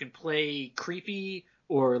person who can play creepy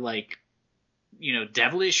or like,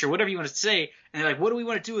 devilish or whatever you want to say. And they're like, what do we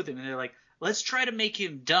want to do with him? And they're like, let's try to make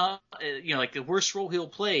him dumb, like the worst role he'll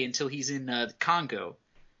play until he's in Congo.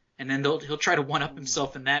 And then he'll try to one-up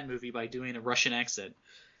himself in that movie by doing a Russian accent.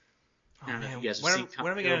 I don't know if you guys have seen Congo.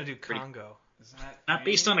 When are we going to do Congo? Not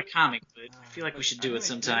based on a comic, but I feel like we should do it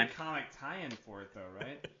sometime. A comic tie-in for it, though,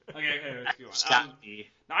 right? Okay, let's go on. Stop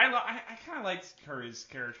me. No, I kind of liked Curry's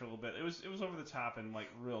character a little bit. It was over the top and like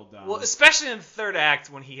real dumb. Well, especially in the third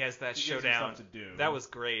act when he has that He gives showdown. himself to do. That was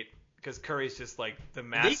great because Curry's just like the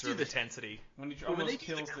master of intensity. When he when almost they do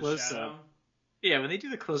kills the the close-up. shadow. Yeah, when they do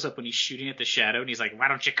the close-up when he's shooting at the shadow and he's like, why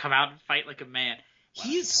don't you come out and fight like a man?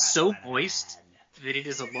 He is so moist that it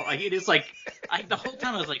is the whole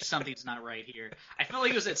time I was like, something's not right here. I felt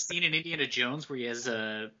like it was that scene in Indiana Jones where he has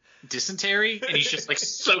dysentery and he's just like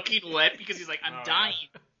soaking wet because he's like, I'm dying.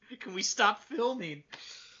 Yeah. Can we stop filming?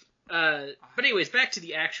 But anyways, back to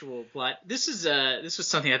the actual plot. This was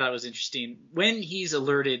something I thought was interesting. When he's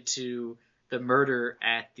alerted to the murder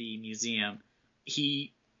at the museum,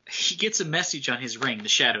 he gets a message on his ring, the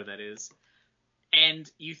shadow that is, and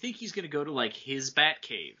you think he's going to go to like his bat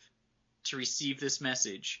cave to receive this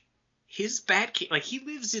message. His bat cave, like he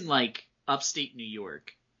lives in like upstate New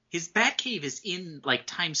York. His bat cave is in like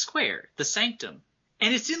Times Square, the Sanctum,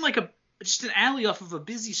 and it's in like just an alley off of a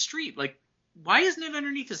busy street. Like, why isn't it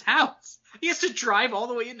underneath his house? He has to drive all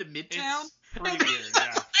the way into Midtown. It's pretty weird,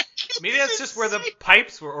 yeah. Maybe that's just where the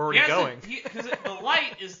pipes were already going. Because the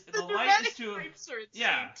light is The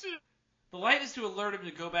light is to alert him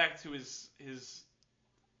to go back to his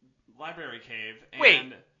library cave.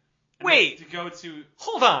 And, Wait. to go to.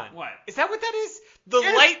 Hold on. What? Is that what that is? The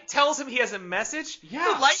light tells him he has a message?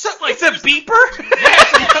 Yeah. It's a beeper?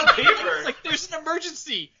 It's like there's an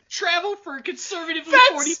emergency. Travel for conservatively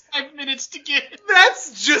 45 minutes to get.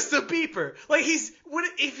 That's just a beeper. Like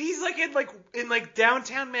if he's like in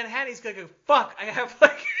downtown Manhattan, he's gonna go, fuck, I have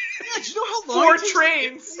like Do you know how long 4 it takes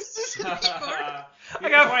trains. I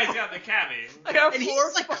got why he's got the cabbie. I got And 4.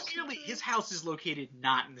 he's like clearly his house is located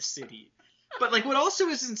not in the city. But like what also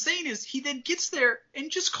is insane is he then gets there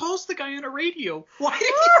and just calls the guy on a radio. Why did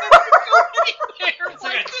he have to go anywhere? It's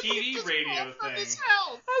like a TV radio from thing. his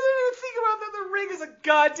house? I didn't even think about that. The ring is a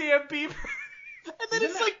goddamn beeper. And then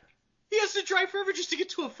it's like he has to drive forever just to get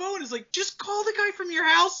to a phone. It's like, just call the guy from your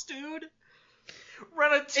house, dude.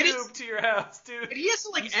 Run a tube to your house, dude. And he has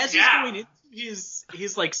to he's going into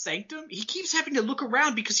his like sanctum, he keeps having to look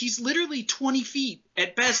around because he's literally 20 feet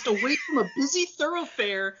at best away from a busy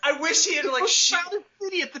thoroughfare. I wish he had to shoot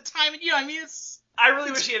city at the time. And it's. I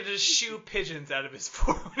really wish he had to just shoo pigeons out of his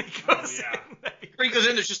fort when he goes in. Or he goes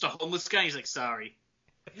in, there's just a homeless guy. He's like, sorry.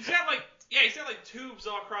 He's got tubes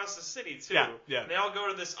all across the city too. Yeah. And they all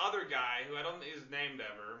go to this other guy who I don't think is named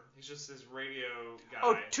ever. He's just this radio guy.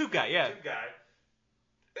 Oh, tube guy, yeah. Tube guy.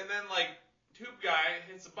 And then tube guy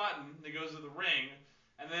hits a button that goes to the ring,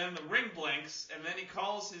 and then the ring blinks, and then he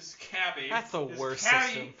calls his cabbie. That's the worst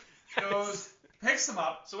cabbie system. picks him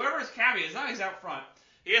up. So wherever his cabbie is, now he's out front.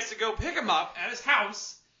 He has to go pick him up at his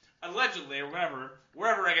house, allegedly or whatever,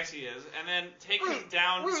 wherever I guess he is, and then take him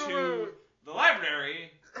down to the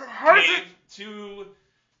library cave to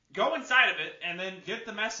go inside of it and then get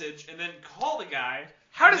the message and then call the guy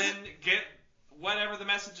then get whatever the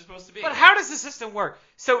message is supposed to be. But how does the system work?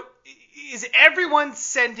 So is everyone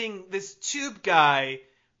sending this tube guy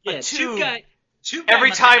a tube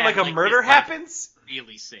every time like a murder happens?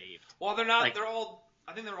 Really saved. Well, they're not. They're all.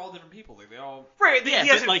 I think they're all different people. Like they all. Right. He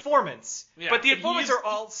has informants, but the informants are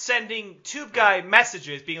all sending tube guy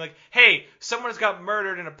messages, being like, "Hey, someone's got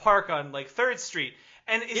murdered in a park on like 3rd Street,"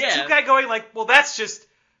 and is tube guy going like, "Well, that's just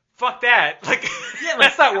fuck that. Like,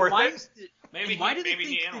 that's not worth it." Why do they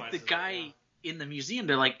think that the guy in the museum?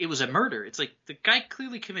 They're like, it was a murder. It's like the guy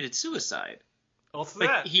clearly committed suicide. Also,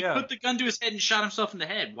 he put the gun to his head and shot himself in the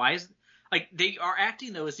head. Why is they are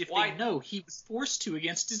acting though as if they know he was forced to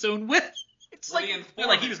against his own will. It's like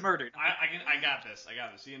he was murdered. I got this.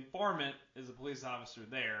 The informant is a police officer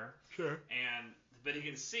there. Sure. But he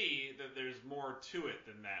can see that there's more to it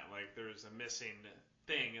than that. Like there's a missing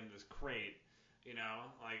thing in this crate, you know.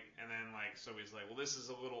 And then so he's like, well, this is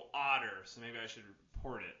a little odder, so maybe I should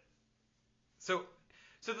report it. So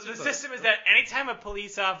the system is that anytime a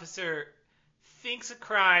police officer thinks a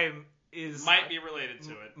crime might be related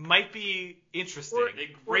to it, might be interesting, they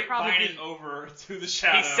grapevine it over to the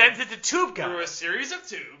shadow. He sends it to Tube Guy through a series of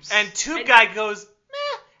tubes, and Tube Guy goes,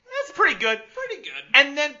 that's pretty good,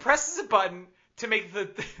 and then presses a button to make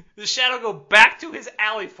the shadow go back to his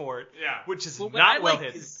alley fort, which is not well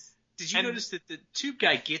hidden. Did you notice that the Tube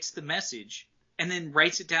Guy gets the message and then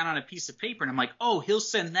writes it down on a piece of paper, and I'm like, oh, he'll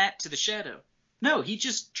send that to the shadow. No, he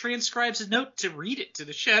just transcribes a note to read it to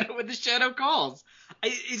the shadow when the shadow calls.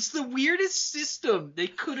 It's the weirdest system they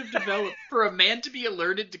could have developed for a man to be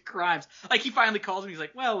alerted to crimes. Like, he finally calls him, he's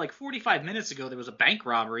like, well, 45 minutes ago there was a bank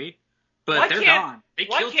robbery, but they're gone. They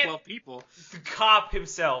killed 12 people. The cop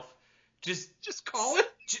himself just call it?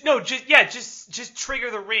 No, just trigger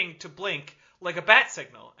the ring to blink like a bat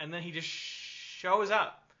signal, and then he just shows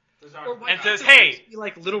up and says, hey,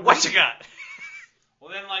 what you got?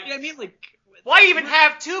 Well, then, why even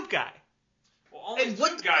have Tube Guy? Well, only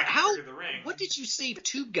Tube Guy can trigger the ring. What did you save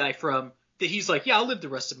Tube Guy from that he's like, yeah, I'll live the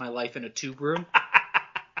rest of my life in a tube room?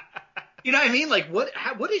 You know what I mean? Like, what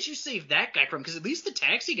did you save that guy from? Because at least the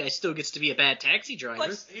taxi guy still gets to be a bad taxi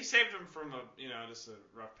driver. He saved him from just a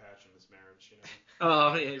rough patch in his marriage,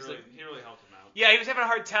 Oh, yeah. He really helped him out. Yeah, he was having a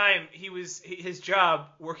hard time. His job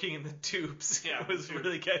working in the tubes was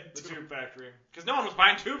really getting the tube factory. Because no one was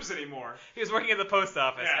buying tubes anymore. He was working at the post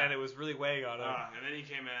office, and it was really weighing on him. And then he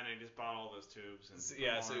came in and he just bought all those tubes. So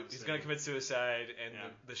he's going to commit suicide, and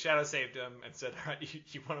the shadow saved him and said, all right,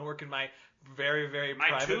 you want to work in my very, very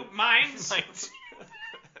private... My tube mines?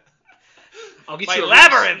 I'll get my you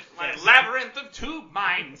labyrinth! My labyrinth of tube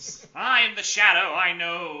mines. I am the shadow. I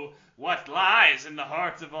know what lies in the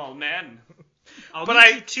hearts of all men. But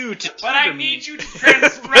I need you to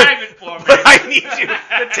transcribe it for me. But I need you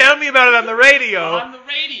to tell me about it on the radio. On the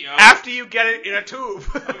radio. After you get it in a tube.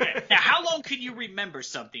 Okay. Now, how long can you remember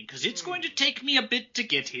something? Because it's going to take me a bit to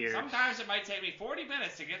get here. Sometimes it might take me 40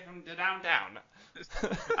 minutes to get from downtown.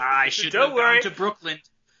 I should have gone to Brooklyn.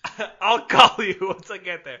 I'll call you once I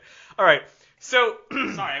get there. All right. So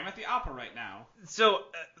sorry, I'm at the opera right now. So.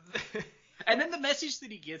 And then the message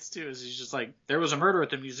that he gets to is he's just like, there was a murder at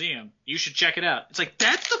the museum. You should check it out. It's like,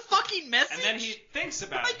 that's the fucking message? And then he thinks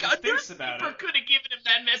about it. He thinks about it. Could have given him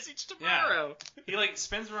that message tomorrow. Yeah. He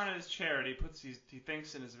spins around in his chair and he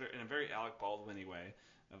thinks in a very Alec Baldwin-y way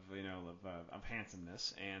of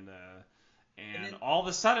handsomeness, and then, all of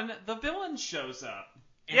a sudden the villain shows up.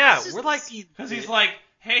 And we're like, because he's like,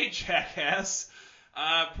 hey jackass,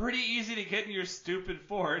 pretty easy to get in your stupid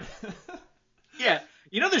Ford. Yeah.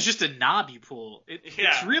 There's just a knob you pull.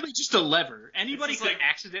 It's really just a lever. Anybody could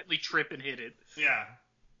accidentally trip and hit it. Yeah.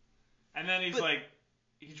 And then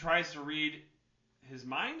he tries to read his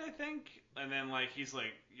mind, I think. And then, he's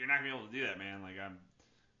like, you're not going to be able to do that, man. Like,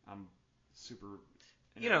 I'm super...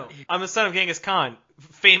 I'm the son of Genghis Khan,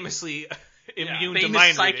 famously immune to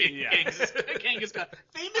mind reading. Genghis Khan.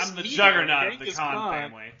 I'm the juggernaut of the Khan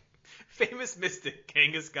family. Famous mystic,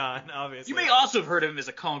 Genghis Khan, obviously. You may also have heard of him as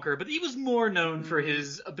a conqueror, but he was more known for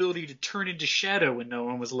his ability to turn into shadow when no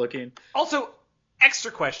one was looking. Also,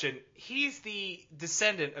 extra question, he's the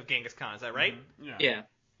descendant of Genghis Khan, is that right? Mm-hmm. Yeah.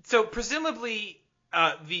 So, presumably,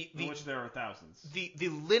 which there are thousands. The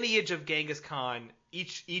lineage of Genghis Khan,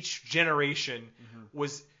 each generation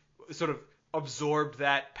was sort of absorbed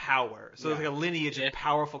that power. So there's like a lineage of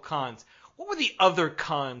powerful Khans. What were the other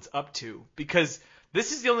Khans up to? Because...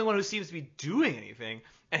 this is the only one who seems to be doing anything,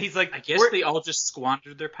 and he's like... I guess they all just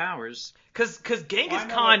squandered their powers. Because Genghis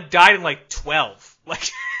Khan died in 12.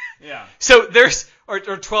 Yeah. So there's or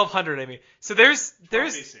 1200, I mean. So there's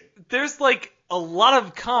like a lot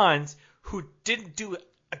of Khans who didn't do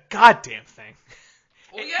a goddamn thing.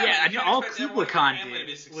 Well, Yeah, I mean, all expect Kubla everyone in Khan your family to be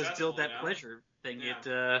did was successful, build that you know? pleasure thing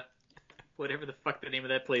Yeah. at whatever the fuck the name of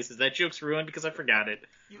that place is. That joke's ruined because I forgot it.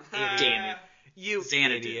 You Ah, Damn it. You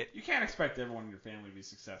Xanadu. idiot. You can't expect everyone in your family to be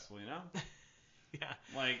successful, you know? Yeah.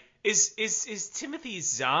 Like, Is Timothy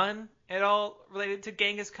Zahn at all related to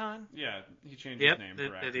Genghis Khan? yeah, he changed Yep, his name they're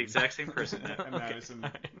correctly. the exact same person. And Okay. that was in,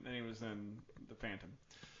 and he was in The Phantom.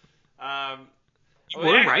 You Well,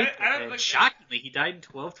 were yeah, right. I don't and like- shockingly, he died in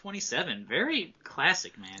 1227. Very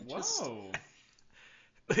classic, man. Just- Whoa.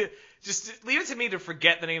 Just leave it to me to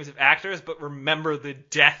forget the names of actors, but remember the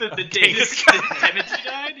death of the day Genghis Khan. Timothy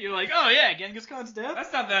died, you're like, oh yeah, Genghis Khan's death.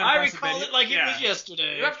 That's not that I impressive, recall but it like yeah. it was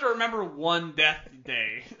yesterday. You have to remember one death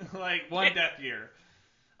day. Like, one death year.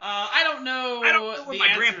 I don't know when the my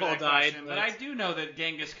answer grandpa to that died, question, but- but I do know that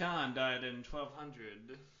Genghis Khan died in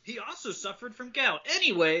 1200. He also suffered from gout.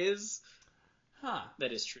 Anyways, Huh.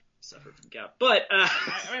 that is true. He suffered from gout, but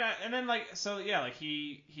And then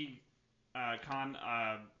Khan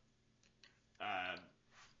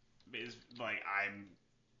is like,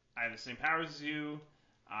 I have the same powers as you.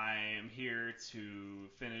 I am here to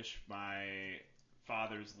finish my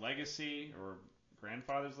father's legacy or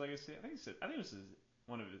grandfather's legacy. I think it was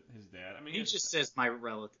one of his dad. I mean, he just says my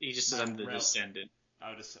relative. He just says My I'm the rel- descendant.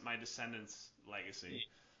 my descendant's legacy.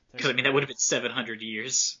 Because I mean, that would have been 700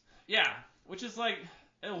 years. Yeah, which is like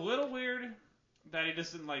a little weird that he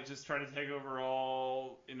doesn't like just try to take over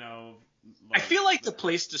all, you know. I feel like the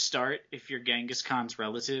place to start if you're Genghis Khan's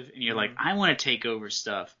relative and you're like, I want to take over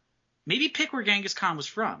stuff. Maybe pick where Genghis Khan was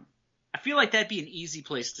from. I feel like that'd be an easy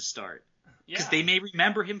place to start because they may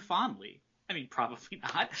remember him fondly. I mean, probably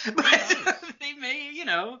not, but they may, you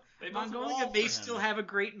know, Mongolia may still have a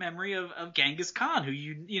great memory of Genghis Khan, who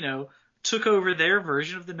you know took over their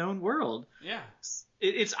version of the known world. Yeah.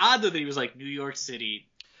 It's odd though that he was like New York City.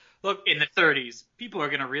 Look, in the 30s, people are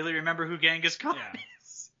gonna really remember who Genghis Khan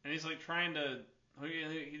is. And he's like trying to.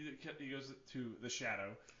 He goes to the shadow,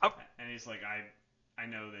 and he's like, I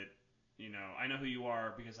know that, you know, I know who you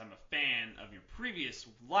are because I'm a fan of your previous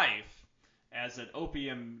life as an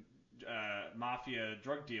opium mafia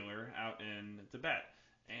drug dealer out in Tibet.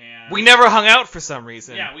 And We never hung out for some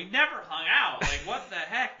reason. yeah, we never hung out. Like, what the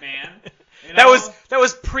heck, man? You know? That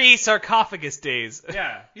was pre-sarcophagus days.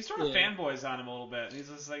 Yeah, he sort of fanboys on him a little bit. And he's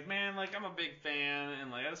just like, man, like, I'm a big fan,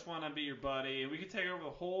 and like, I just want to be your buddy, and we could take over the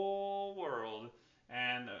whole world.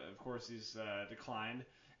 And of course, he's declined.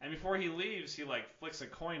 And before he leaves, he like flicks a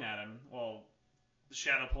coin at him. Well, the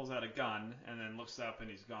shadow pulls out a gun and then looks up, and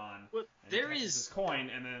he's gone. Well, and there is this coin,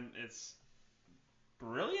 and then it's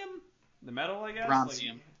beryllium, the metal, I guess.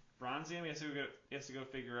 Bronzium. Like, bronzium. He has to go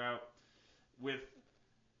figure out with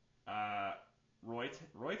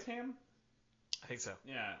Roytam. I think so.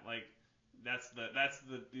 Yeah, like that's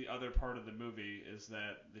the other part of the movie is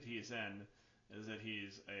that he is in. Is that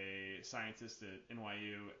he's a scientist at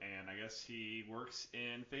NYU, and I guess he works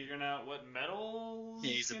in figuring out what metals.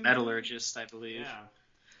 Yeah, he's a can metallurgist, I believe. Yeah.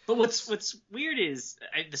 But what's weird is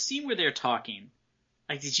the scene where they're talking.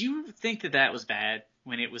 Like, did you think that was bad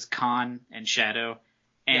when it was Khan and Shadow,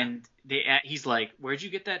 and he's like, "Where'd you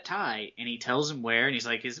get that tie?" And he tells him where, and he's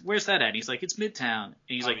like, "Where's that at?" And he's like, "It's Midtown." And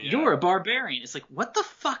he's like, yeah. "You're a barbarian." It's like, what the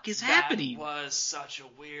fuck is happening? That was such a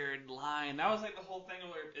weird line. That was like the whole thing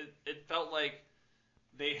where it felt like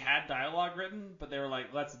they had dialogue written, but they were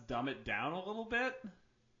like, let's dumb it down a little bit.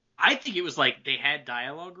 I think it was like they had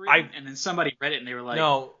dialogue written, and then somebody read it and they were like,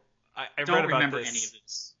 no, I don't read about remember this. any of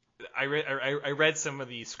this. I read some of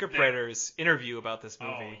the scriptwriters' interview about this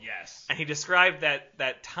movie. Oh, yes. And he described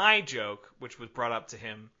that tie joke, which was brought up to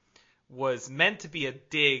him, was meant to be a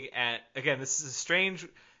dig at, again, this is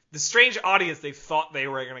the strange audience they thought they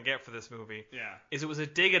were going to get for this movie. Yeah. Is it was a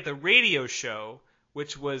dig at the radio show,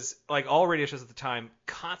 which was, like all radio shows at the time,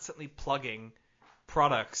 constantly plugging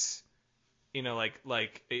products. You know,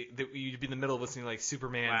 you'd be in the middle of listening to, like,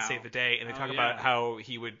 Superman Save the Day, and they talk about how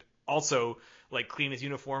he would also, like, clean his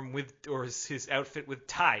uniform or his outfit with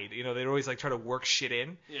Tide. You know, they'd always, like, try to work shit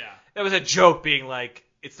in. Yeah. That was a joke being like,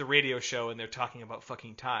 it's the radio show and they're talking about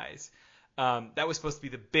fucking ties. That was supposed to be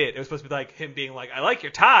the bit. It was supposed to be like him being like, I like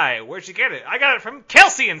your tie. Where'd you get it? I got it from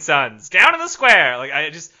Kelsey and Sons down in the square. Like,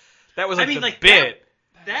 that was like the bit.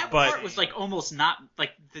 That part was like almost not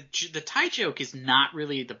like the tie joke is not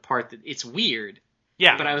really the part that it's weird.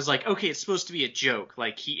 Yeah. But I was like, okay, it's supposed to be a joke.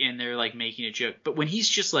 Like and they're like making a joke. But when he's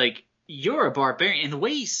just like, you're a barbarian, and the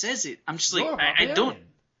way he says it, I'm just like, I don't.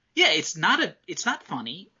 Yeah, it's not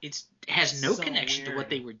funny. It has no so connection to weird. what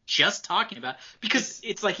they were just talking about because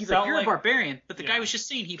it's like he's felt like, you're like- a barbarian, but the yeah. guy was just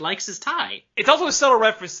saying he likes his tie. It's also a subtle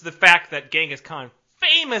reference to the fact that Genghis Khan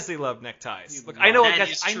famously loved neckties. He Look, loved- I know, That guys,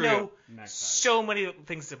 is I true. know Neckties. so many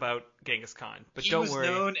things about Genghis Khan, but He don't was worry.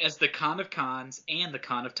 known as the Khan of Khans and the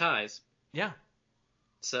Khan of Ties. Yeah.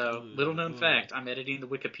 So, little known fact. I'm editing the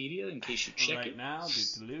Wikipedia in case you check Right it. now,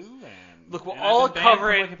 Bootaloo and Look, we'll and all I've been banned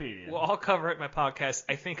cover from it. Wikipedia. We'll all cover it in my podcast.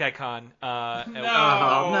 I think Icon. And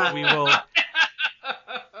No. we will.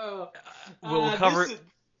 We'll cover.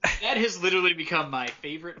 That has literally become my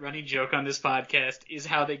favorite running joke on this podcast, is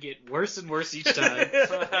how they get worse and worse each time.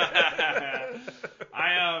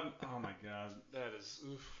 Oh my god, that is.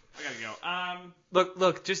 Oof. I gotta go.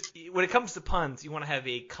 Look. Just when it comes to puns, you want to have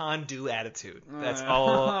a can-do attitude. That's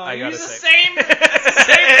all I gotta use say.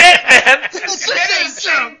 It's the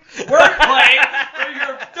same wordplay for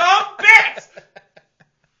your dumb bits.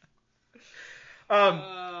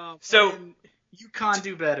 So- man, you can't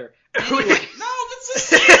do better. No, that's the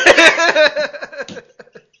same.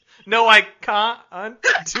 No, I can't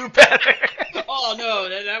do better. Oh no,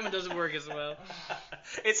 that one doesn't work as well.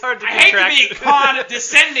 It's hard to I hate to contract. be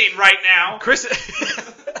condescending right now. Chris.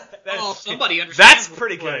 Oh, somebody understands. That's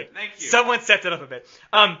pretty what's good. Thank you. Someone stepped it up a bit.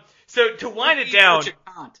 So to wind it He's down, such a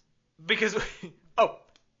cunt. because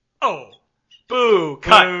boo,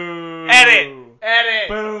 cut, edit.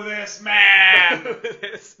 Boo this man.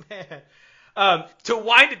 This man. To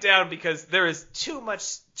wind it down, because there is too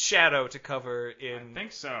much shadow to cover in I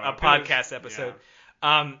think so. a podcast episode.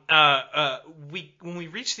 When we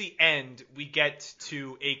reach the end, we get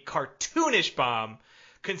to a cartoonish bomb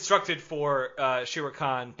constructed for Shere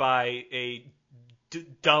Khan by a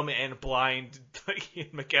dumb and blind Ian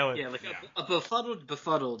McKellen. Yeah, like a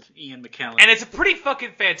befuddled Ian McKellen. And it's a pretty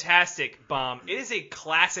fucking fantastic bomb. It is a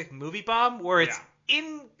classic movie bomb where it's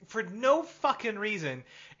in for no fucking reason.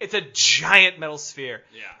 It's a giant metal sphere.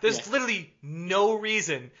 Yeah. There's literally no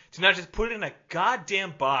reason to not just put it in a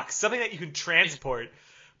goddamn box, something that you can transport.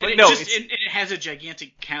 But and no, it has a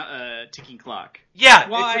gigantic ticking clock. yeah,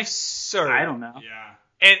 Why? it's absurd. I don't know. Yeah.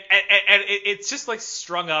 And it's just like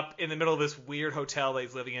strung up in the middle of this weird hotel that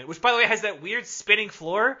he's living in, which by the way has that weird spinning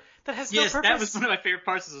floor that has no Yes, purpose. that was one of my favorite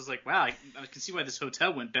parts. Is I was like, wow, I can see why this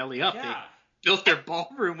hotel went belly up. Yeah. They built their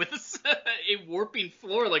ballroom with a warping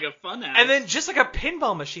floor like a funhouse. And then just like a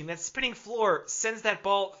pinball machine, that spinning floor sends that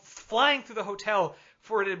ball flying through the hotel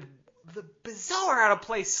for the bizarre out of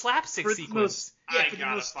place slapstick for the sequence. most, I for the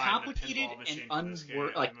gotta most find the complicated pinball machine and for this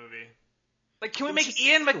game, like movie. Like, can we It was make just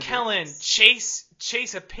Ian so McKellen weird.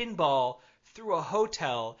 chase a pinball through a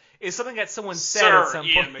hotel? Is something that someone said Sir at some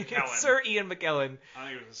Ian point. McKellen. Sir Ian McKellen I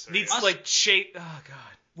think it was a Sir. needs to like chase. Oh god.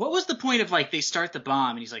 What was the point of, like, they start the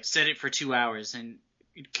bomb and he's like, set it for 2 hours, and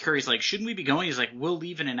Curry's like, shouldn't we be going? He's like, we'll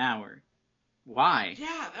leave in an hour. Why?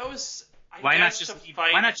 Yeah, that was. Why not guess just to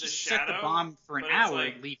fight why not the just set the shadow, bomb for an but it's hour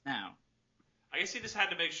like- and leave now? I guess he just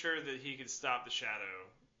had to make sure that he could stop the shadow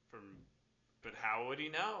from. But how would he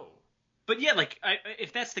know? But yeah, like,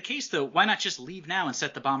 if that's the case, though, why not just leave now and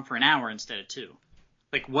set the bomb for an hour instead of 2?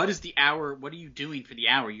 Like, what is the hour? What are you doing for the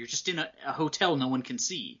hour? You're just in a hotel no one can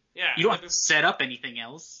see. Yeah. You don't like, have to set up anything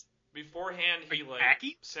else. beforehand, Are he you like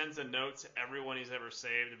packing? sends a note to everyone he's ever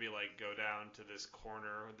saved to be like, go down to this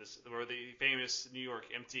corner, this where the famous New York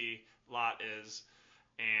empty lot is,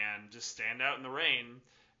 and just stand out in the rain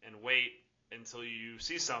and wait until you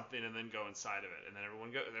see something, and then go inside of it. And then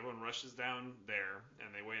everyone rushes down there,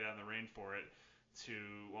 and they wait out in the rain for it. He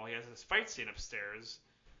has this fight scene upstairs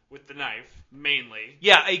with the knife mainly.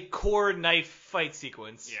 Yeah, a core knife fight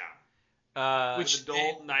sequence. Yeah. Which With a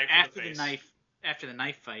dull then knife after in the the face. after the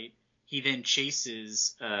knife fight, he then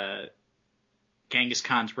chases Genghis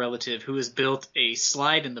Khan's relative, who has built a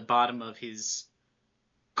slide in the bottom of his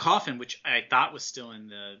coffin, which I thought was still in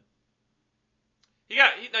the. He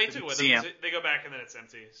took it with him. Yeah. They go back and then it's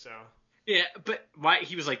empty. So Yeah, but why?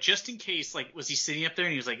 He was like, just in case. Like, was he sitting up there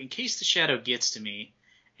and he was like, in case the shadow gets to me,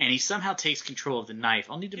 and he somehow takes control of the knife,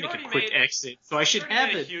 I'll need to He make a already quick made- exit. So I should Already have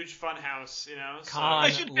made a it. huge fun house, you know. So Khan I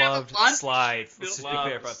should have loved a fun- slides. Let's just be Loved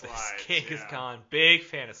clear about slides, this. Genghis yeah. Khan, big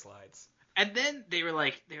fan of slides. And then they were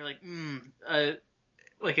like,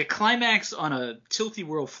 like a climax on a tilty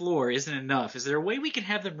world floor isn't enough. Is there a way we can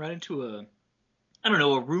have them run into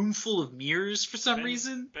a room full of mirrors for some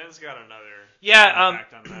reason? Ben's got another Yeah,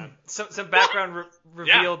 fact on that. some background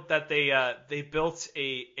revealed that they built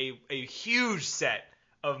a huge set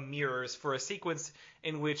of mirrors for a sequence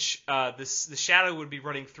in which the shadow would be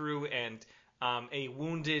running through, and a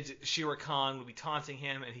wounded Shere Khan would be taunting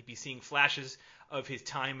him, and he'd be seeing flashes of his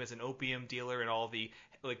time as an opium dealer and all the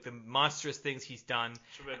like the monstrous things he's done,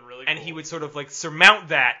 Should've been really and cool. he would sort of like surmount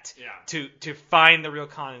that to find the real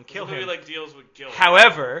Khan and kill the movie him. like deals with guilt.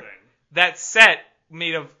 However, that set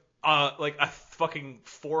made of like a fucking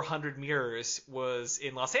 400 mirrors was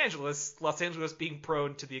in Los Angeles. Los Angeles being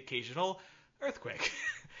prone to the occasional earthquake,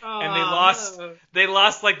 and they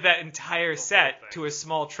lost like that entire set to a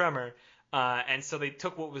small tremor. And so they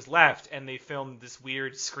took what was left and they filmed this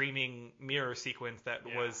weird screaming mirror sequence that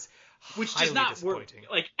was which highly does not work. disappointing.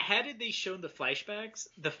 Like, had they shown the flashbacks,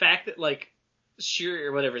 the fact that like Sheer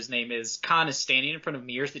or whatever his name is, Khan is standing in front of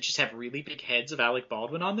mirrors that just have really big heads of Alec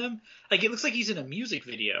Baldwin on them, like it looks like he's in a music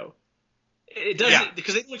video. It doesn't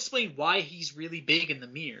because they don't explain why he's really big in the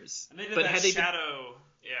mirrors. And they did but that had they shadow.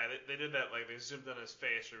 Yeah, they did that, like, they zoomed on his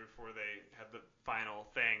face right before they had the final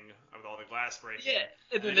thing of all the glass breaking. Yeah,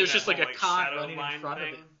 and then they there's did just that like whole, a Khan shadow running in line front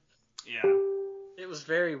thing. of it. Yeah. It was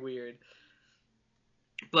very weird.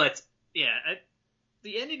 But, yeah,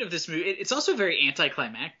 the ending of this movie, it's also very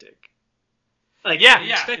anticlimactic. Like, Yeah,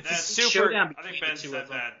 you expect that's this super- showdown I between think Ben the two said of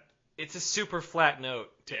them. that. It's a super flat note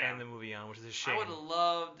to Yeah. end the movie on, which is a shame. I would have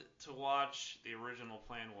loved to watch the original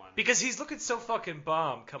Plan 1. Because he's looking so fucking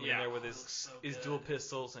bomb coming in Yeah, there with it his looks so his good. dual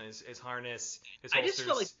pistols and his harness, his I holsters. just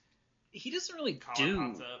felt like he doesn't really Collar do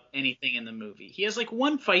pops up. anything in the movie. He has like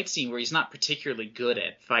one fight scene where he's not particularly good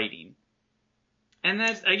at fighting. And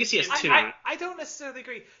that's, I guess he has two. I don't necessarily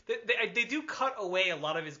agree. They do cut away a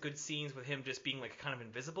lot of his good scenes with him just being like kind of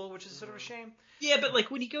invisible, which is sort of a shame. Yeah, but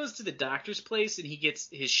like when he goes to the doctor's place and he gets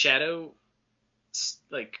his shadow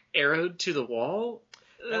like arrowed to the wall,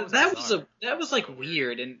 that was like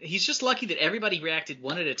weird, and he's just lucky that everybody reacted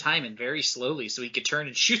one at a time and very slowly, so he could turn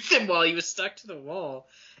and shoot them while he was stuck to the wall.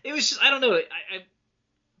 It was just, I don't know. I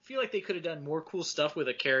feel like they could have done more cool stuff with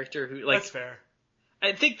a character who like. That's fair.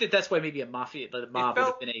 I think that's why maybe the mob would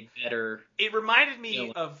have been a better. It reminded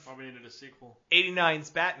me of Probably needed a sequel. '89's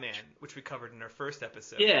Batman, which we covered in our first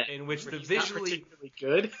episode. Yeah, in which where the he's not visually particularly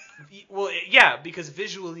good. Well, yeah, because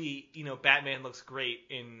visually, Batman looks great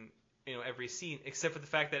in every scene, except for the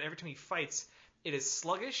fact that every time he fights, it is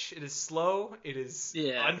sluggish, it is slow, it is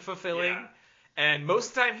unfulfilling, and most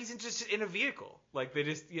of the time he's just in a vehicle. Like they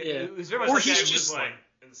just, it was very much. Or like he's that. just like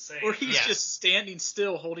insane. Or he's just standing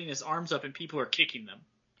still, holding his arms up, and people are kicking them.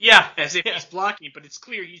 Yeah, as if he's blocking, but it's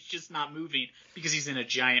clear he's just not moving because he's in a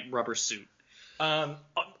giant rubber suit.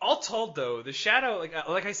 All told, though, the Shadow,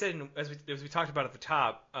 like I said, as we talked about at the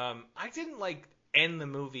top, I didn't end the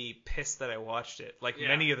movie pissed that I watched it,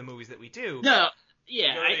 many of the movies that we do. No,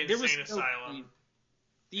 yeah, there was no Asylum.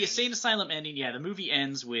 The Insane Asylum ending, the movie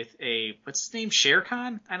ends with what's his name, Shere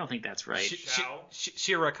Khan? I don't think that's right.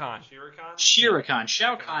 Shira Khan. Shira Khan.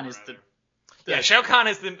 Shao Kahn is the Shao Kahn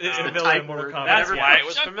is the villain in Mortal Kombat. That's why it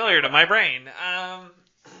was familiar to my brain.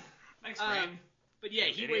 Thanks, brain. But yeah,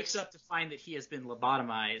 he wakes up to find that he has been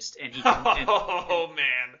lobotomized, and he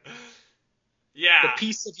man. Yeah. The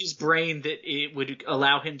piece of his brain that it would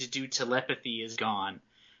allow him to do telepathy is gone,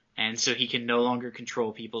 and so he can no longer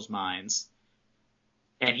control people's minds.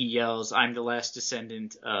 And he yells, "I'm the last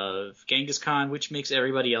descendant of Genghis Khan," which makes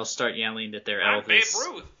everybody else start yelling that they're Elvis. Babe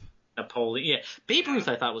Ruth. Napoleon. Yeah, Babe Ruth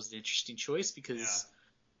I thought was an interesting choice because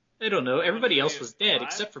I don't know, everybody else was dead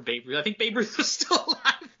except for Babe Ruth. I think Babe Ruth was still alive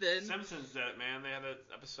then. Simpsons did it, man. They had an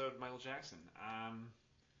episode of Michael Jackson.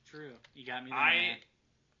 True. You got me there, man.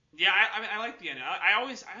 Yeah, I like the ending. I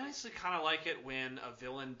honestly kind of like it when a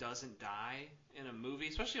villain doesn't die in a movie,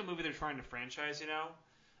 especially a movie they're trying to franchise,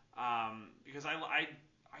 because I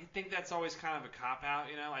think that's always kind of a cop out,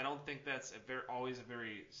 I don't think that's always a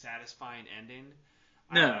very satisfying ending.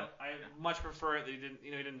 No. I much prefer it that he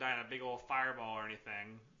didn't die in a big old fireball or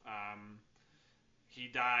anything. He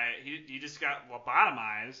died. He just got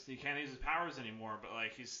lobotomized. He can't use his powers anymore. But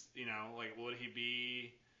he's would he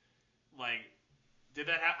be Did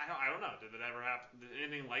that happen? I don't know. Did that ever happen? Did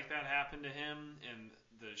anything like that happen to him in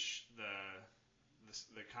the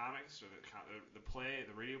comics or the play,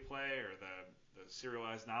 the radio play, or the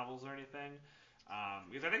serialized novels or anything?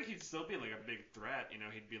 Because I think he'd still be a big threat.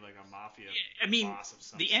 He'd be a mafia boss of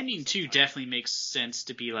some the ending too type. definitely makes sense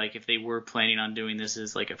to be if they were planning on doing this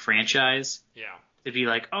as a franchise. Yeah. It'd be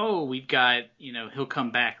oh, we've got, he'll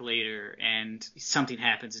come back later and something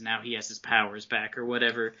happens and now he has his powers back or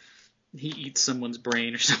whatever. He eats someone's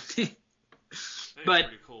brain or something. But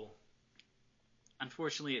pretty cool.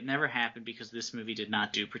 Unfortunately, it never happened because this movie did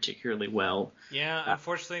not do particularly well. Yeah,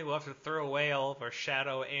 unfortunately, we'll have to throw away all of our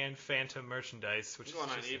Shadow and Phantom merchandise, which is going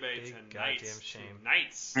just on eBay a big tonight. goddamn shame.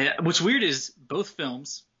 Nights. What's weird is both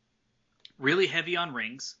films really heavy on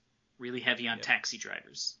rings, really heavy on taxi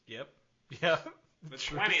drivers. Yep. Yeah. The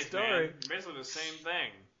 20th, man. Basically the same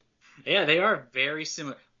thing. Yeah, they are very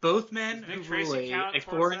similar. both men Does Dick who Tracy rule count a towards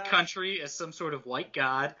foreign that? country as some sort of white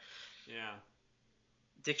god. Yeah.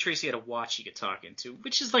 Dick Tracy had a watch he could talk into,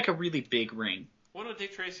 which is like a really big ring. When did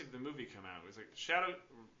Dick Tracy the movie come out? It was like Shadow.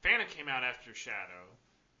 Phantom came out after Shadow,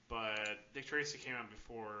 but Dick Tracy came out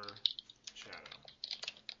before Shadow.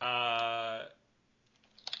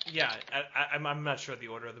 Yeah, I'm not sure the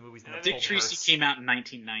order of the movies. And I Dick think Tracy came out in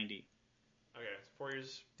 1990. Okay, it's 4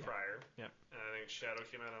 years prior. Yep. And I think Shadow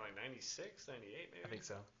came out in like 96, 98 maybe. I think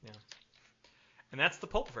so. Yeah. And that's the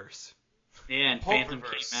Pulpverse. Yeah, and Phantom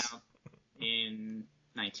Pulpverse. came out in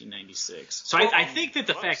 1996. So I think that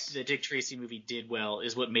the fact that Dick Tracy movie did well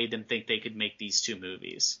is what made them think they could make these two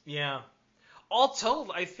movies. Yeah. All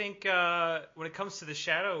told, I think when it comes to the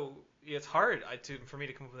Shadow, it's hard for me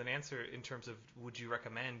to come up with an answer in terms of would you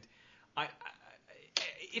recommend.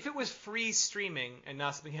 If it was free streaming and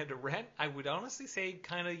not something you had to rent, I would honestly say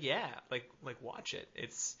kind of like watch it.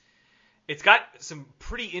 It's got some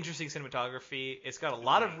pretty interesting cinematography. It's got a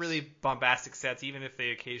lot of really bombastic sets, even if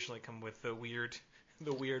they occasionally come with the weird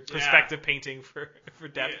perspective painting for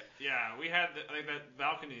depth. Yeah, we had I think that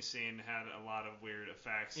balcony scene had a lot of weird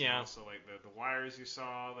effects. Yeah. And also like the wires you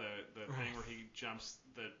saw, the thing where he jumps,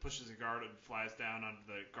 pushes the guard and flies down onto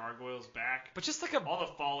the gargoyle's back. But just like all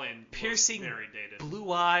the falling piercing very dated.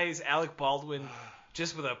 Blue eyes, Alec Baldwin,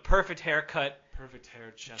 just with a perfect haircut. Perfect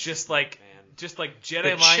hair, just like Jedi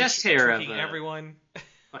The mind chest hair of tricking everyone.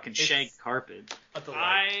 Fucking shag carpet.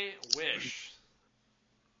 I wish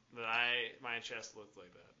that my chest looked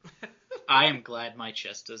like that. I am glad my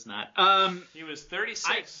chest does not. He was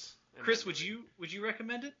 36. Chris, would you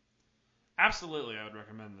recommend it? Absolutely, I would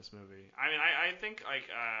recommend this movie. I mean, I think like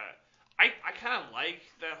I kind of like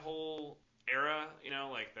that whole era,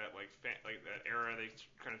 like that that era they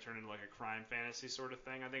kind of turned into like a crime fantasy sort of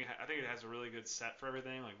thing. I think it has a really good set for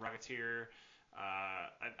everything, like Rocketeer.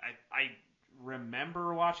 I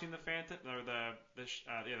remember watching the Phantom or the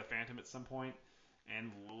Phantom at some point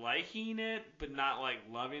and liking it, but not like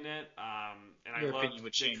loving it. And Your I opinion loved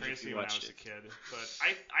would Dick change if Tracy you when I watched was a it. kid, but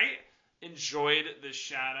I enjoyed The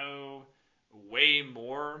Shadow way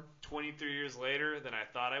more 23 years later than I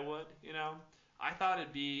thought I would. I thought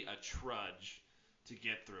it'd be a trudge to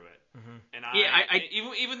get through it, and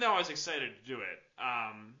even though I was excited to do it,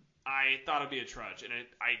 I thought it'd be a trudge, and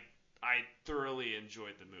I thoroughly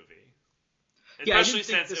enjoyed the movie. Especially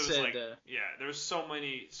since it was like, there's so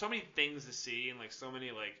many things to see and like so many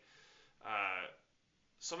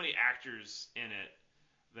actors in it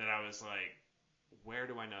that I was like, where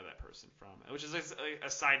do I know that person from? Which is a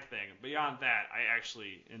side thing. Beyond that, I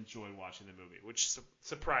actually enjoyed watching the movie, which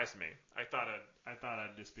surprised me. I thought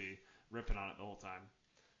I'd just be ripping on it the whole time.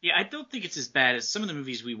 Yeah, I don't think it's as bad as some of the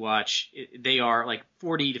movies we watch. They are like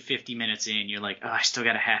 40 to 50 minutes in. You're like, oh, I still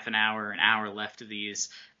got an hour left of these.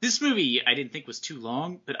 This movie I didn't think was too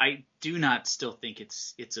long, but I do not still think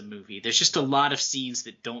it's a movie. There's just a lot of scenes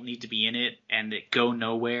that don't need to be in it and that go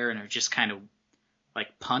nowhere and are just kind of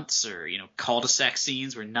like punts or cul-de-sac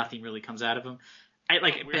scenes where nothing really comes out of them.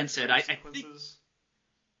 Like Ben said, I think.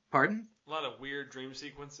 Pardon? A lot of weird dream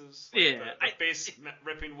sequences. Like the face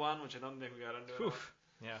ripping one, which I don't think we got into. Oof.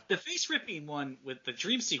 Yeah. The face ripping one with the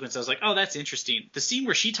dream sequence, I was like, oh, that's interesting. The scene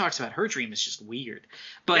where she talks about her dream is just weird.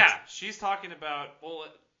 But yeah, she's talking about. Well,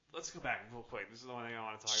 let's go back real quick. This is the one thing I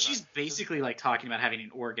want to talk about. She's basically like talking about having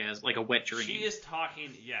an orgasm, like a wet dream. She is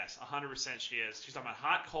talking. Yes, 100%. She is. She's talking about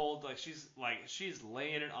hot, cold. She's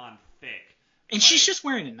laying it on thick. And she's just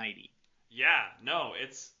wearing a nightie. Yeah. No,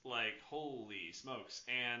 it's like holy smokes.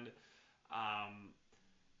 And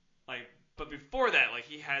But before that,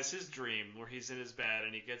 he has his dream where he's in his bed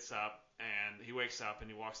and he gets up and he wakes up and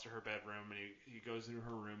he walks to her bedroom and he goes into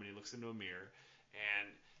her room and he looks into a mirror and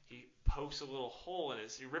he pokes a little hole in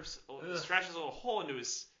scratches a little hole into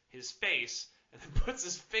his face and then puts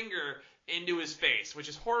his finger into his face, which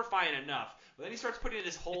is horrifying enough. But then he starts putting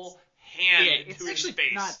his whole hand into his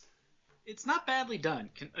face. It's not badly done,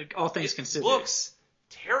 all things considered. It looks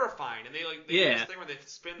terrifying, and they do this thing where they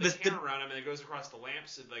spin the camera around him and it goes across the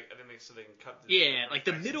lamps, and so they can cut.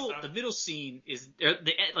 The middle scene is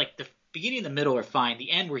the beginning and the middle are fine.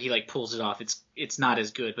 The end where he pulls it off, it's not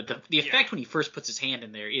as good. But the effect when he first puts his hand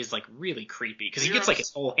in there is really creepy because he gets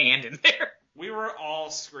his whole hand in there. We were all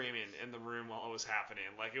screaming in the room while it was happening.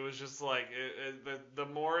 It was just the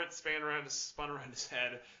more it spun around his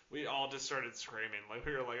head, we all just started screaming.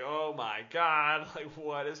 We were like, oh my god,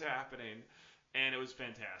 what is happening? And it was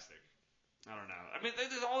fantastic. I don't know. I mean,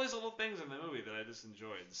 there's all these little things in the movie that I just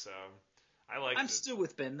enjoyed, so I liked it. I'm still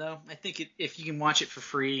with Ben, though. I think if you can watch it for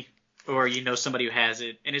free, or somebody who has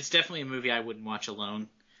it, and it's definitely a movie I wouldn't watch alone.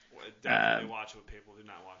 Well, definitely watch it with people. Do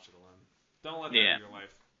not watch it alone. Don't let that be your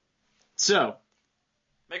life. So,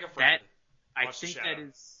 Make a friend. I think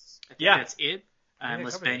that's it.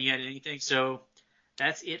 Unless covered Ben, it. you had anything. So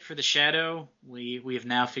that's it for The Shadow. We have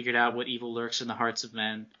now figured out what evil lurks in the hearts of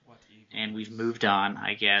men, and we've moved on,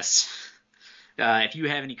 I guess. If you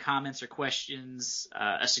have any comments or questions,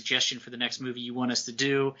 a suggestion for the next movie you want us to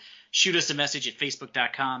do, shoot us a message at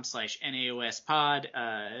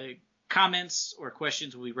facebook.com/NAOSpod. Comments or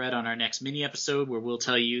questions will be read on our next mini episode where we'll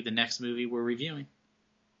tell you the next movie we're reviewing.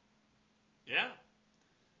 Yeah.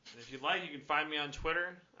 And if you'd like, you can find me on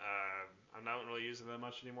Twitter. I'm not really using that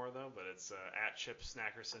much anymore, though, but it's at Chip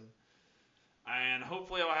Snackerson. And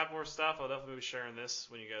hopefully I'll have more stuff. I'll definitely be sharing this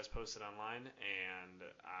when you guys post it online. And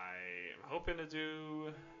I am hoping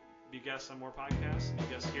to be guests on more podcasts, be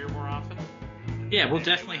guests here more often. Yeah, we'll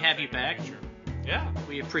definitely have you back. Yeah.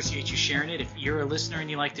 We appreciate you sharing it. If you're a listener and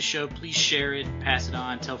you like the show, please share it, pass it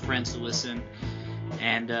on, tell friends to listen.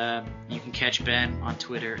 And you can catch Ben on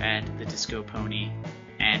Twitter at The Disco Pony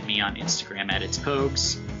and me on Instagram at It's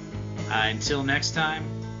Pogues. Until next time,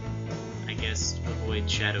 I guess avoid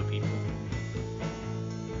shadow people.